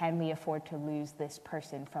 can we afford to lose this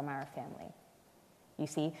person from our family? You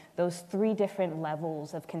see, those three different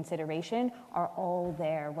levels of consideration are all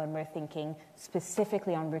there when we're thinking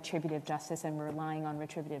specifically on retributive justice and relying on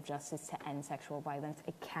retributive justice to end sexual violence.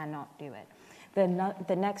 It cannot do it.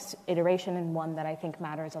 The next iteration, and one that I think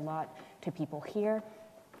matters a lot to people here,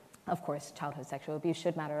 of course, childhood sexual abuse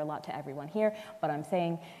should matter a lot to everyone here, but I'm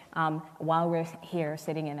saying while we're here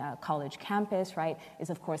sitting in a college campus, right, is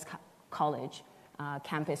of course college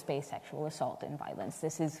campus-based sexual assault and violence.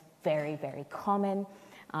 This is very, very common.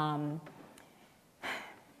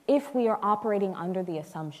 If we are operating under the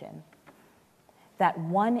assumption that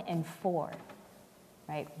 1 in 4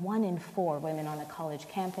 right? 1 in 4 women on a college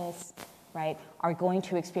campus, right, are going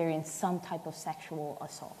to experience some type of sexual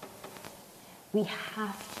assault. We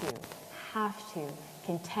have to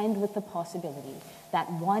contend with the possibility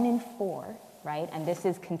that 1 in 4, right, and this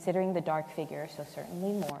is considering the dark figure, so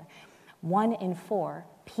certainly more, 1 in 4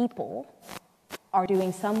 people are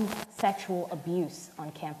doing some sexual abuse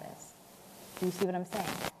on campus. Do you see what I'm saying?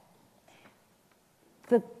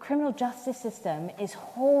 The criminal justice system is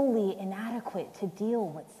wholly inadequate to deal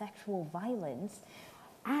with sexual violence,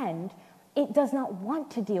 and it does not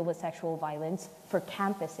want to deal with sexual violence for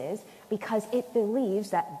campuses because it believes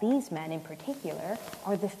that these men in particular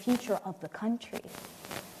are the future of the country.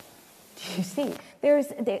 Do you see?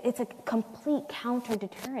 It's a complete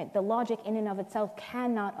counter-deterrent. The logic in and of itself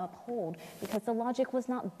cannot uphold because the logic was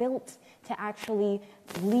not built to actually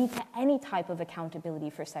lead to any type of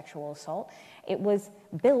accountability for sexual assault. It was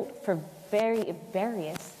built for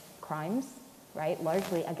various crimes, right,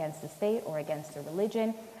 largely against the state or against a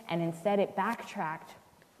religion, and instead it backtracked,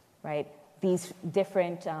 right, these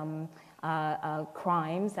different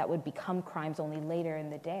crimes that would become crimes only later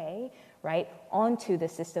in the day, right, onto the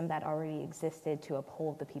system that already existed to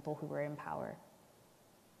uphold the people who were in power.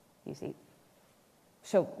 You see?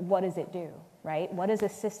 So what does it do, right? What does a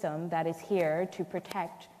system that is here to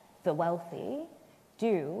protect the wealthy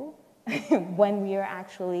do when we are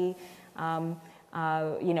actually,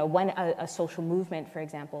 when a social movement, for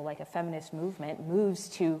example, like a feminist movement, moves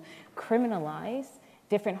to criminalize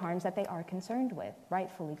different harms that they are concerned with,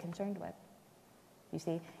 rightfully concerned with? You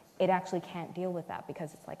see? It actually can't deal with that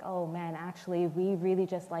because it's like, oh man, actually we really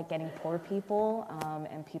just like getting poor people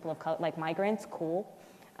and people of color, like migrants, cool.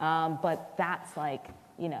 But that's like,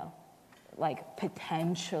 like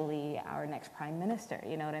potentially our next prime minister,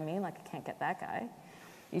 you know what I mean? Like I can't get that guy.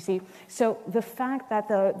 You see? So the fact that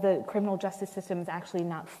the criminal justice system is actually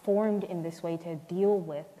not formed in this way to deal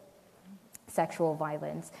with sexual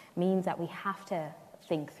violence means that we have to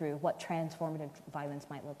think through what transformative violence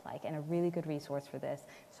might look like. And a really good resource for this,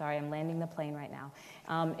 sorry, I'm landing the plane right now,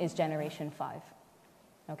 is Generation 5.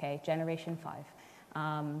 Okay, Generation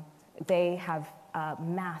 5. They have a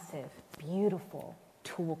massive, beautiful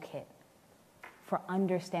toolkit for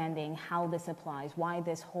understanding how this applies, why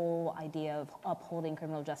this whole idea of upholding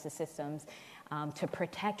criminal justice systems to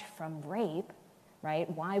protect from rape, right?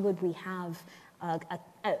 Why would we have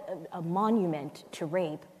a monument to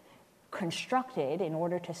rape constructed in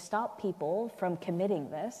order to stop people from committing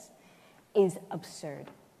this is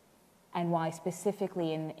absurd, and why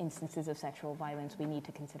specifically in instances of sexual violence we need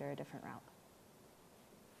to consider a different route.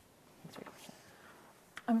 Thanks for your question.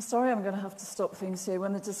 I'm sorry I'm going to have to stop things here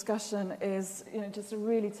when the discussion is just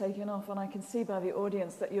really taking off, and I can see by the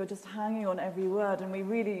audience that you're just hanging on every word, and we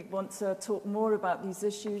really want to talk more about these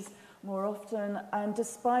issues more often. And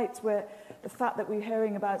despite the fact that we're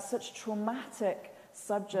hearing about such traumatic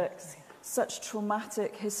subjects, such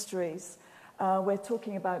traumatic histories. We're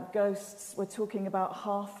talking about ghosts, we're talking about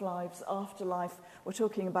half-lives, afterlife, we're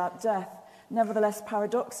talking about death. Nevertheless,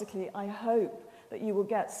 paradoxically, I hope that you will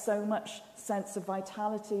get so much sense of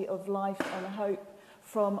vitality, of life and hope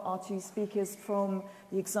from our two speakers, from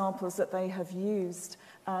the examples that they have used,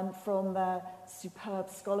 and from their superb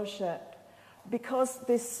scholarship. Because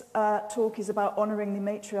this talk is about honouring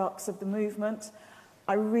the matriarchs of the movement,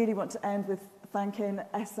 I really want to end with thanking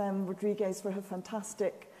SM Rodriguez for her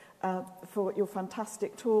for your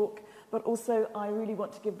fantastic talk, but also I really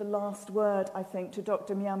want to give the last word, I think, to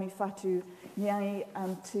Dr. Mame-Fatou Niang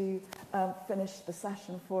and to finish the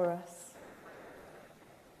session for us.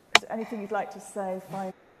 Is there anything you'd like to say?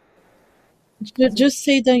 Just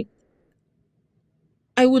say that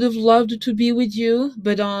I would have loved to be with you,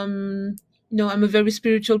 but I'm a very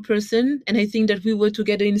spiritual person, and I think that we were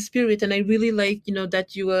together in spirit, and I really like,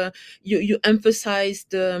 that you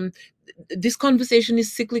emphasized this conversation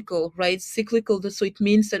is cyclical, right? Cyclical, so it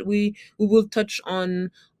means that we will touch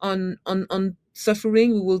on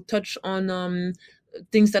suffering, we will touch on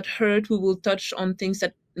things that hurt, we will touch on things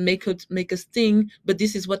that make us think, but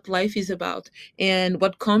this is what life is about, and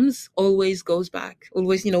what comes always goes back,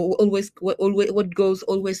 always what goes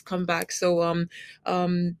always come back. So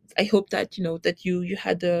I hope that that you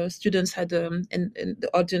had the students had and the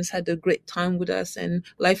audience had a great time with us, and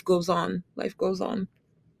life goes on.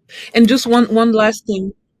 And just one last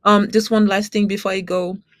thing, before I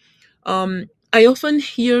go. I often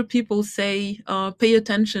hear people say, pay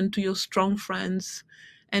attention to your strong friends,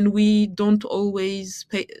 and we don't always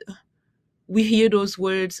we hear those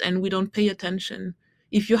words and we don't pay attention.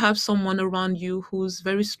 If you have someone around you who's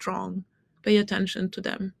very strong, pay attention to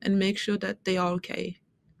them and make sure that they are okay.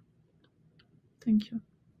 Thank you.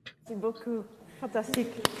 Merci beaucoup.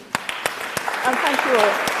 Fantastique. And thank you all.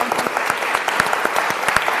 And thank you.